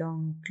makes a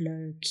long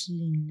glow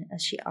keen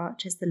as she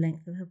arches the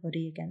length of her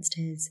body against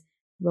his,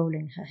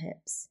 rolling her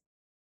hips.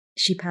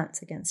 She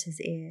pants against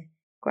his ear,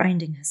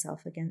 grinding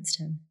herself against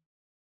him.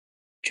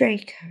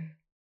 Draco,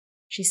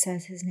 she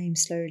says his name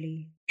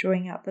slowly,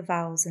 drawing out the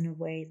vowels in a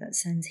way that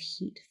sends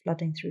heat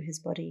flooding through his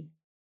body.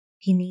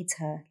 He needs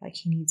her like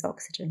he needs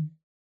oxygen.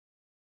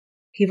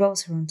 He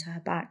rolls her onto her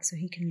back so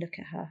he can look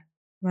at her,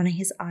 running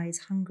his eyes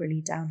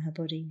hungrily down her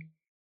body,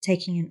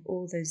 taking in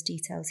all those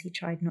details he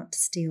tried not to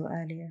steal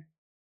earlier.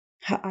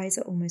 Her eyes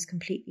are almost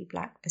completely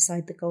black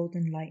beside the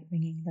golden light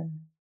ringing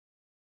them.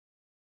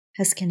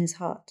 Her skin is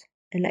hot,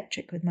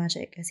 electric with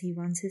magic as he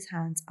runs his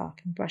hands up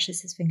and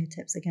brushes his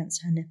fingertips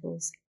against her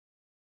nipples.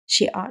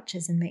 She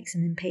arches and makes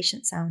an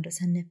impatient sound as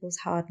her nipples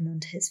harden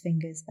onto his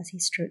fingers as he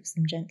strokes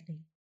them gently.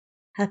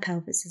 Her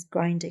pelvis is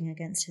grinding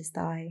against his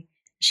thigh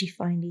as she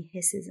finally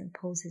hisses and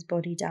pulls his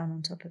body down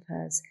on top of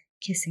hers,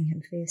 kissing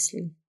him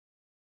fiercely.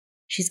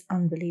 She's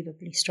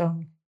unbelievably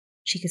strong.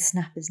 She could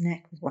snap his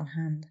neck with one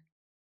hand.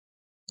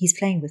 He's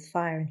playing with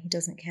fire and he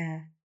doesn't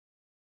care.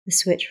 The The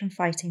switch from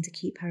fighting to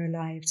keep her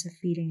alive to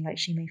feeling like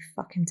she may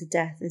fuck him to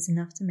death is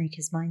enough to make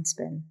his mind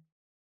spin.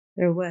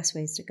 There are worse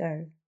ways to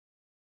go.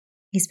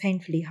 He's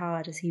painfully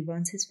hard as he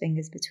runs his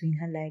fingers between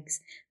her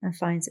legs and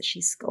finds that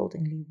she's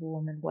scaldingly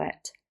warm and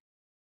wet.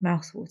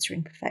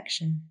 Mouth-watering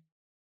perfection.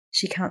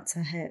 She counts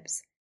her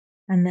hips,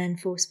 and then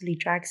forcefully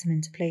drags him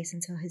into place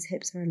until his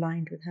hips are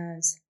aligned with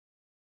hers.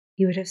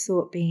 He would have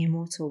thought being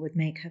immortal would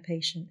make her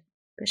patient,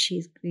 but she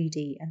is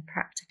greedy and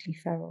practically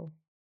feral.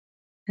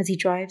 As he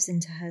drives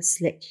into her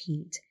slick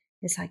heat,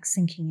 it's like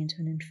sinking into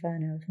an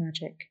inferno of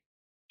magic.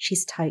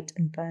 She's tight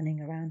and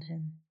burning around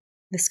him.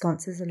 The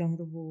sconces along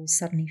the walls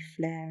suddenly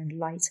flare and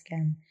light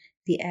again.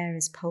 The air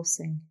is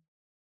pulsing.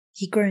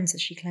 He groans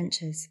as she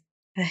clenches,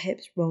 her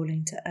hips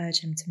rolling to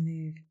urge him to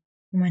move,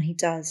 and when he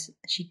does,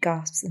 she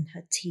gasps and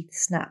her teeth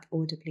snap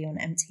audibly on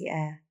empty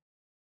air.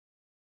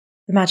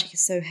 The magic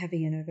is so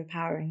heavy and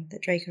overpowering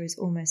that Draco is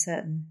almost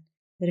certain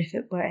that if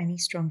it were any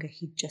stronger,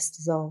 he'd just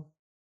dissolve.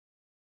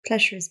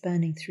 Pleasure is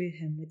burning through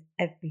him with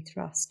every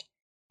thrust,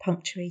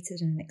 punctuated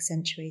and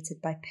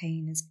accentuated by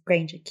pain as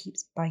Granger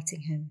keeps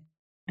biting him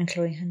and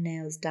clawing her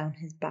nails down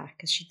his back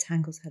as she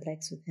tangles her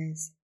legs with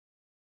his.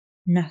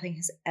 Nothing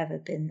has ever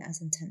been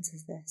as intense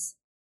as this.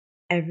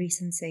 Every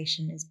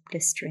sensation is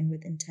blistering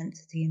with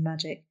intensity and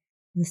magic,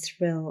 and the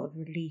thrill of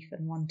relief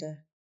and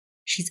wonder.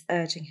 She's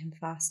urging him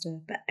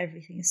faster, but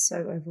everything is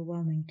so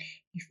overwhelming,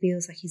 he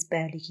feels like he's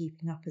barely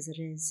keeping up as it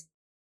is.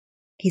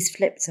 He's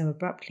flipped so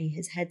abruptly,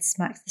 his head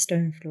smacks the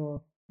stone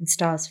floor, and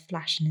stars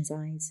flash in his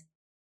eyes.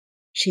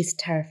 She's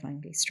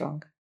terrifyingly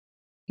strong.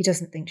 He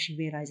doesn't think she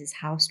realizes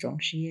how strong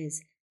she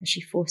is, as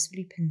she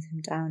forcefully pins him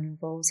down and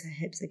rolls her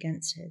hips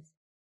against his.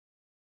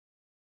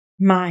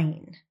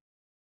 Mine!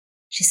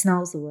 She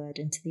snarls the word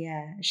into the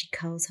air as she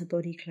curls her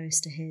body close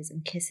to his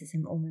and kisses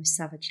him almost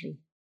savagely.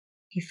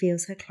 He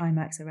feels her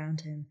climax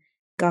around him,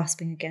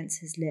 gasping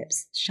against his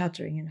lips,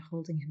 shuddering and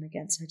holding him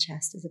against her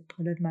chest as a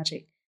pull of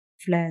magic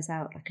flares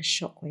out like a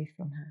shockwave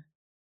from her.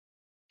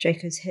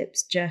 Draco's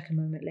hips jerk a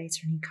moment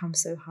later and he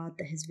comes so hard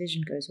that his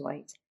vision goes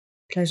white.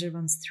 Pleasure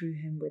runs through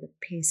him with a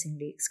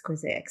piercingly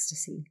exquisite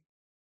ecstasy.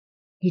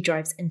 He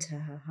drives into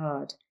her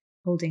hard,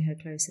 holding her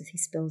close as he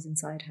spills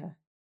inside her.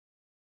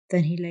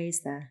 Then he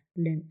lays there,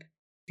 limp,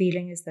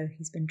 feeling as though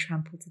he's been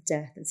trampled to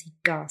death as he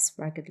gasps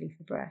raggedly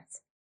for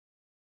breath.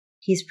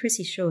 He is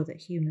pretty sure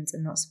that humans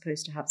are not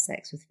supposed to have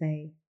sex with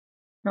Fae.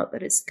 Not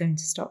that it's going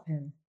to stop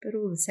him, but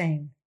all the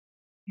same.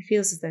 He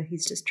feels as though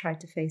he's just tried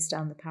to face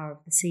down the power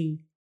of the sea.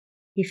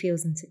 He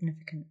feels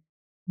insignificant,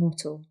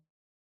 mortal.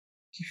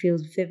 He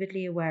feels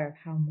vividly aware of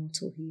how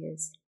mortal he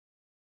is.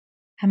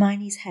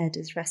 Hermione's head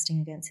is resting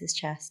against his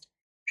chest,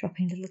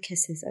 dropping little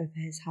kisses over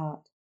his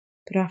heart,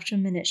 but after a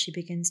minute she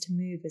begins to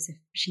move as if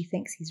she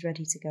thinks he's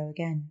ready to go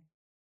again.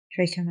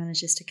 Draco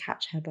manages to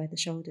catch her by the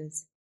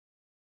shoulders.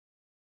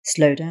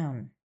 Slow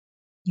down.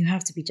 You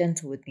have to be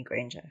gentle with me,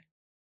 Granger,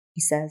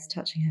 he says,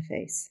 touching her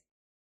face.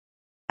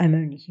 I'm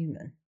only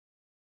human.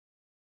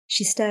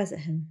 She stares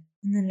at him,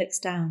 and then looks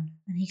down,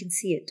 and he can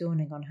see it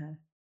dawning on her.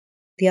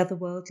 The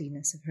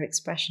otherworldliness of her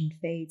expression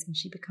fades and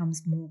she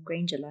becomes more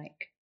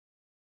Granger-like.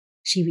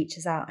 She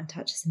reaches out and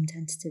touches him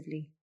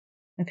tentatively,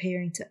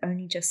 appearing to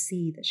only just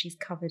see that she's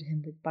covered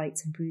him with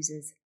bites and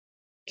bruises.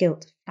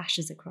 Guilt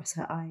flashes across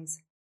her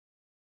eyes.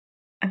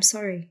 I'm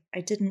sorry,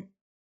 I didn't...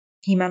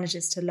 He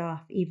manages to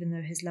laugh even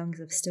though his lungs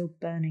are still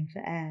burning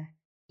for air.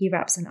 He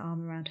wraps an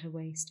arm around her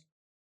waist.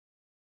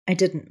 I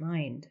didn't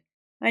mind.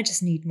 I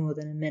just need more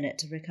than a minute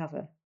to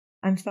recover.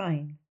 I'm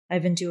fine.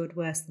 I've endured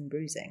worse than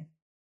bruising.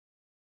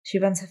 She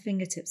runs her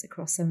fingertips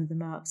across some of the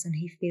marks and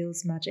he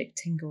feels magic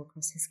tingle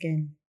across his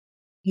skin.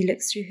 He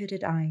looks through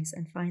hooded eyes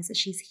and finds that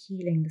she's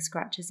healing the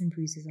scratches and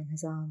bruises on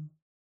his arm.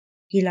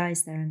 He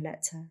lies there and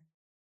lets her.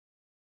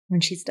 When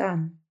she's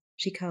done,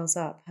 she curls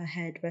up, her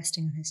head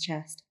resting on his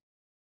chest.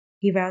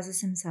 He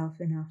rouses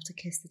himself enough to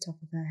kiss the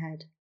top of her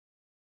head.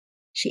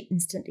 She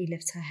instantly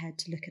lifts her head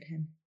to look at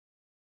him.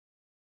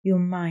 You're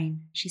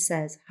mine, she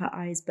says, her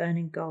eyes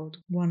burning gold,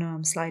 one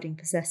arm sliding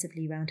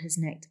possessively round his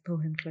neck to pull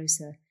him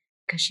closer,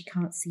 because she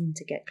can't seem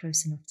to get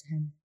close enough to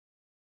him.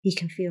 He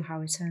can feel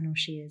how eternal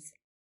she is.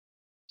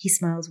 He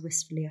smiles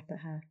wistfully up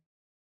at her.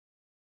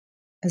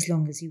 As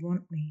long as you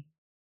want me.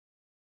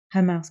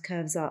 Her mouth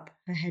curves up,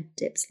 her head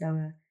dips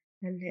lower,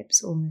 her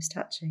lips almost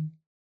touching.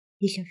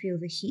 He can feel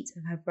the heat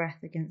of her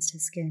breath against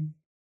his skin.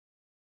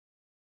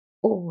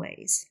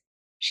 Always,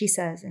 she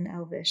says in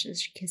Elvish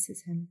as she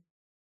kisses him.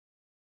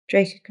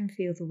 Draco can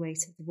feel the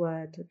weight of the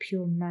word, the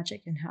pure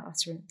magic in her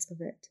utterance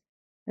of it,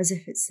 as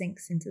if it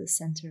sinks into the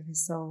centre of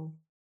his soul.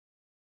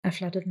 A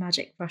flood of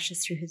magic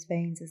rushes through his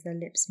veins as their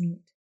lips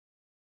meet.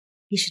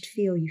 He should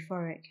feel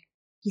euphoric.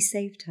 He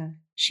saved her.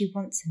 She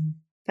wants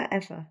him.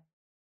 Forever.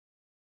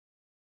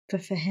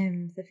 But for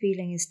him, the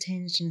feeling is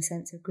tinged in a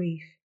sense of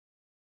grief.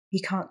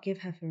 He can't give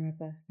her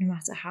forever, no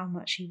matter how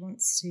much he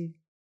wants to.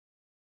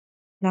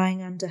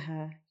 Lying under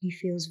her, he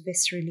feels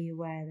viscerally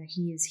aware that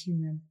he is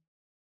human.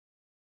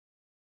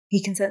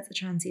 He can sense the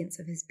transience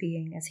of his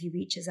being as he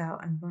reaches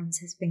out and runs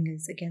his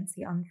fingers against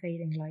the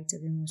unfading light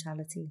of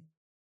immortality.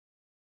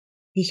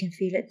 He can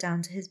feel it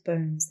down to his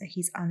bones that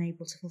he's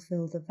unable to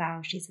fulfill the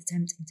vow she's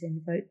attempting to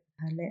invoke with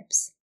her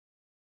lips.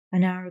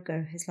 An hour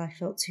ago, his life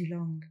felt too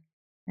long,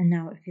 and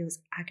now it feels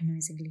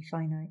agonizingly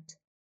finite.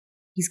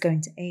 He's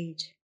going to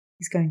age,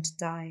 he's going to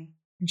die,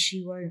 and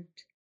she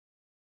won't.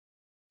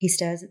 He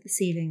stares at the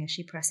ceiling as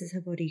she presses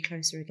her body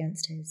closer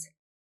against his.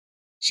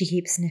 She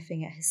keeps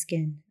sniffing at his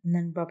skin and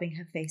then rubbing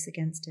her face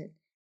against it,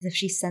 as if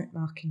she's scent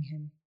marking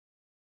him.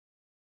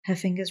 Her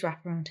fingers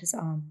wrap around his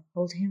arm,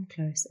 holding him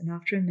close, and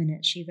after a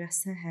minute she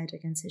rests her head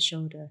against his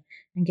shoulder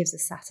and gives a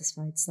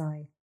satisfied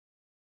sigh.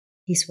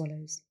 He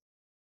swallows.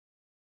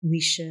 We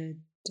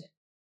should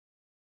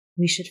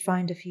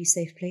find a few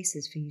safe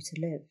places for you to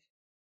live,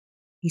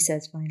 he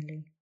says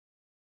finally.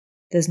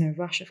 There's no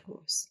rush, of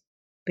course,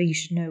 but you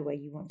should know where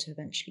you want to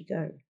eventually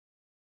go.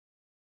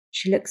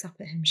 She looks up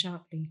at him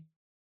sharply.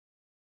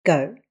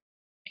 Go?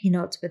 He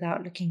nods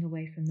without looking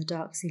away from the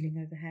dark ceiling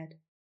overhead.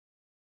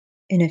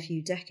 In a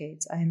few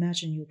decades, I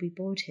imagine you'll be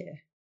bored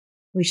here.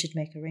 We should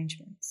make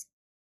arrangements.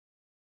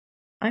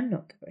 I'm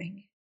not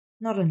going.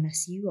 Not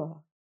unless you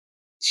are.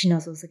 She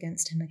nuzzles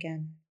against him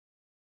again.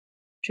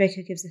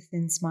 Draco gives a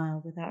thin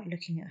smile without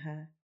looking at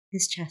her,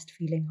 his chest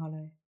feeling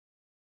hollow.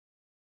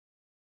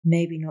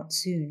 Maybe not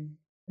soon,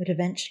 but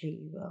eventually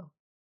you will.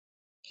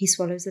 He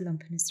swallows a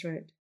lump in his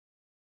throat.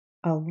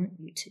 I'll want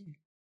you to.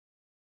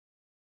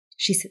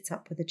 She sits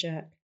up with a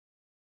jerk.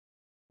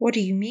 What do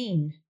you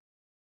mean?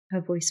 Her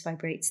voice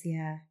vibrates the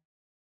air.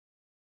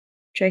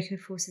 Draco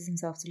forces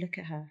himself to look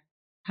at her.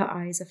 Her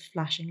eyes are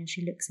flashing and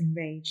she looks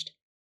enraged,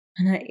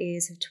 and her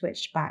ears have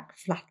twitched back,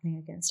 flattening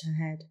against her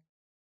head.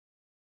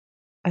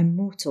 I'm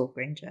mortal,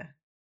 Granger,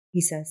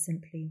 he says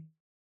simply,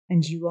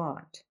 and you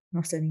aren't,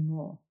 not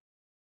anymore.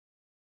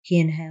 He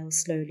inhales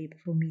slowly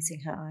before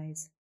meeting her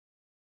eyes.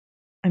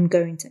 I'm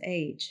going to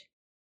age.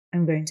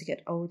 I'm going to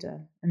get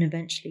older and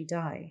eventually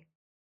die.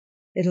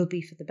 It'll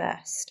be for the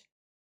best.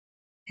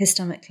 His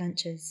stomach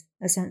clenches,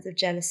 a sense of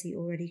jealousy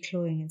already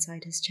clawing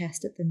inside his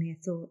chest at the mere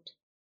thought.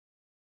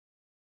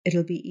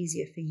 It'll be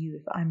easier for you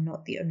if I'm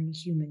not the only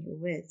human you're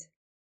with.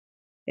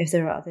 If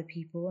there are other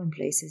people and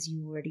places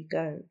you already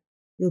go,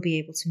 you'll be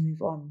able to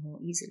move on more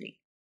easily.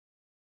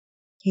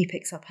 He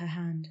picks up her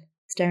hand,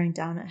 staring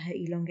down at her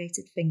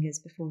elongated fingers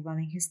before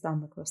running his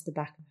thumb across the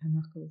back of her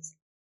knuckles.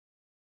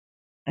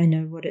 I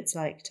know what it's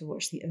like to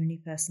watch the only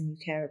person you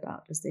care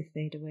about as they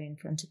fade away in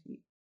front of you.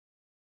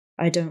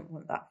 I don't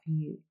want that for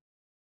you.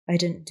 I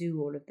didn't do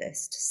all of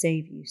this to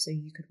save you so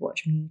you could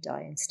watch me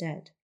die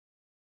instead.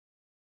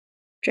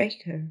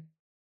 Draco,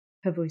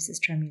 her voice is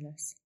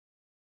tremulous.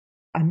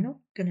 I'm not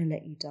going to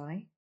let you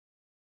die.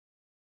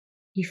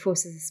 He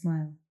forces a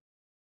smile.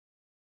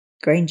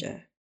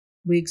 Granger,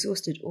 we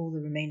exhausted all the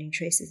remaining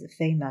traces of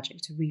Fey magic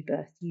to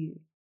rebirth you,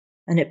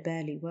 and it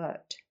barely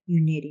worked.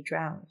 You nearly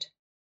drowned.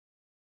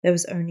 There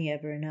was only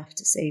ever enough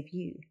to save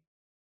you.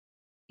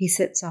 He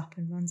sits up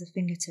and runs a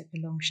fingertip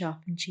along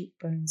sharpened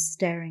cheekbones,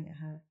 staring at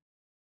her.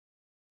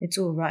 It's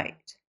all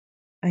right.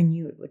 I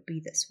knew it would be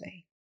this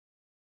way.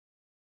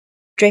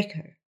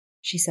 Draco,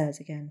 she says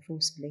again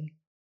forcefully.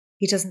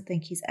 He doesn't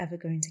think he's ever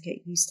going to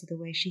get used to the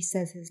way she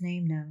says his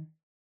name now.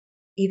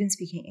 Even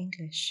speaking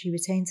English, she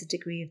retains a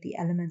degree of the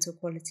elemental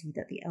quality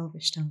that the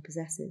Elvish tongue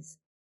possesses,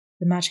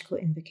 the magical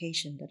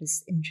invocation that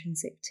is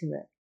intrinsic to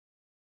it.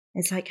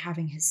 It's like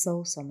having his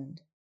soul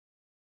summoned.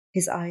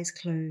 His eyes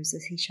close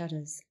as he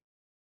shudders.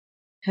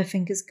 Her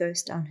fingers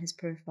ghost down his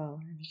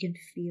profile, and he can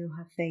feel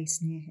her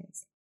face near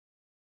his.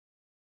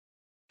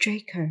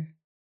 Draco,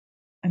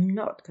 I'm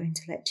not going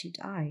to let you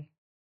die.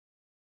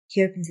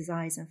 He opens his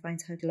eyes and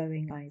finds her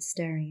glowing eyes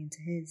staring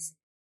into his.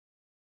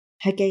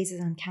 Her gaze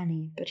is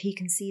uncanny, but he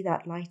can see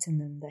that light in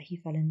them that he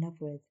fell in love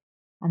with,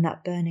 and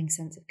that burning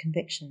sense of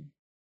conviction.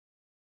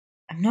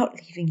 I'm not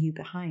leaving you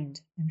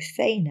behind. I'm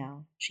Fey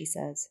now, she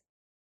says.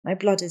 My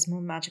blood is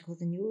more magical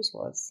than yours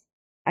was.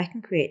 I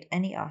can create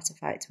any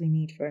artifact we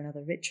need for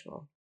another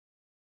ritual.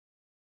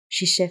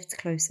 She shifts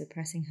closer,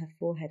 pressing her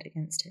forehead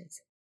against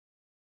his.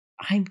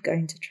 I'm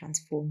going to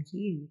transform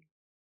you.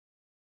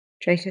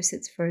 Draco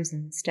sits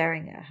frozen,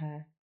 staring at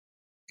her,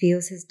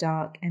 feels his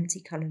dark, empty,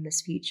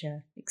 colourless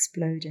future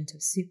explode into a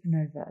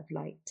supernova of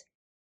light.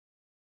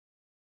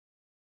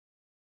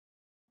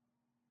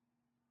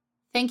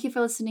 Thank you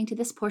for listening to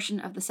this portion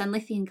of the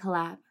Senlithien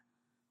Collab,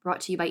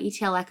 brought to you by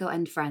ETL Echo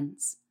and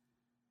friends.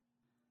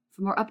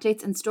 For more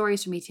updates and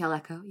stories from ETL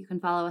Echo, you can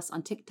follow us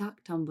on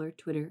TikTok, Tumblr,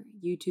 Twitter,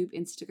 YouTube,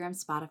 Instagram,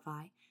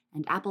 Spotify,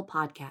 and Apple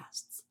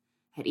Podcasts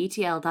at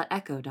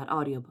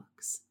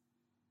etl.echo.audiobooks.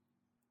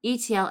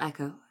 ETL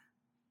Echo,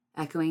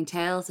 echoing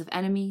tales of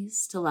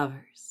enemies to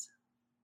lovers.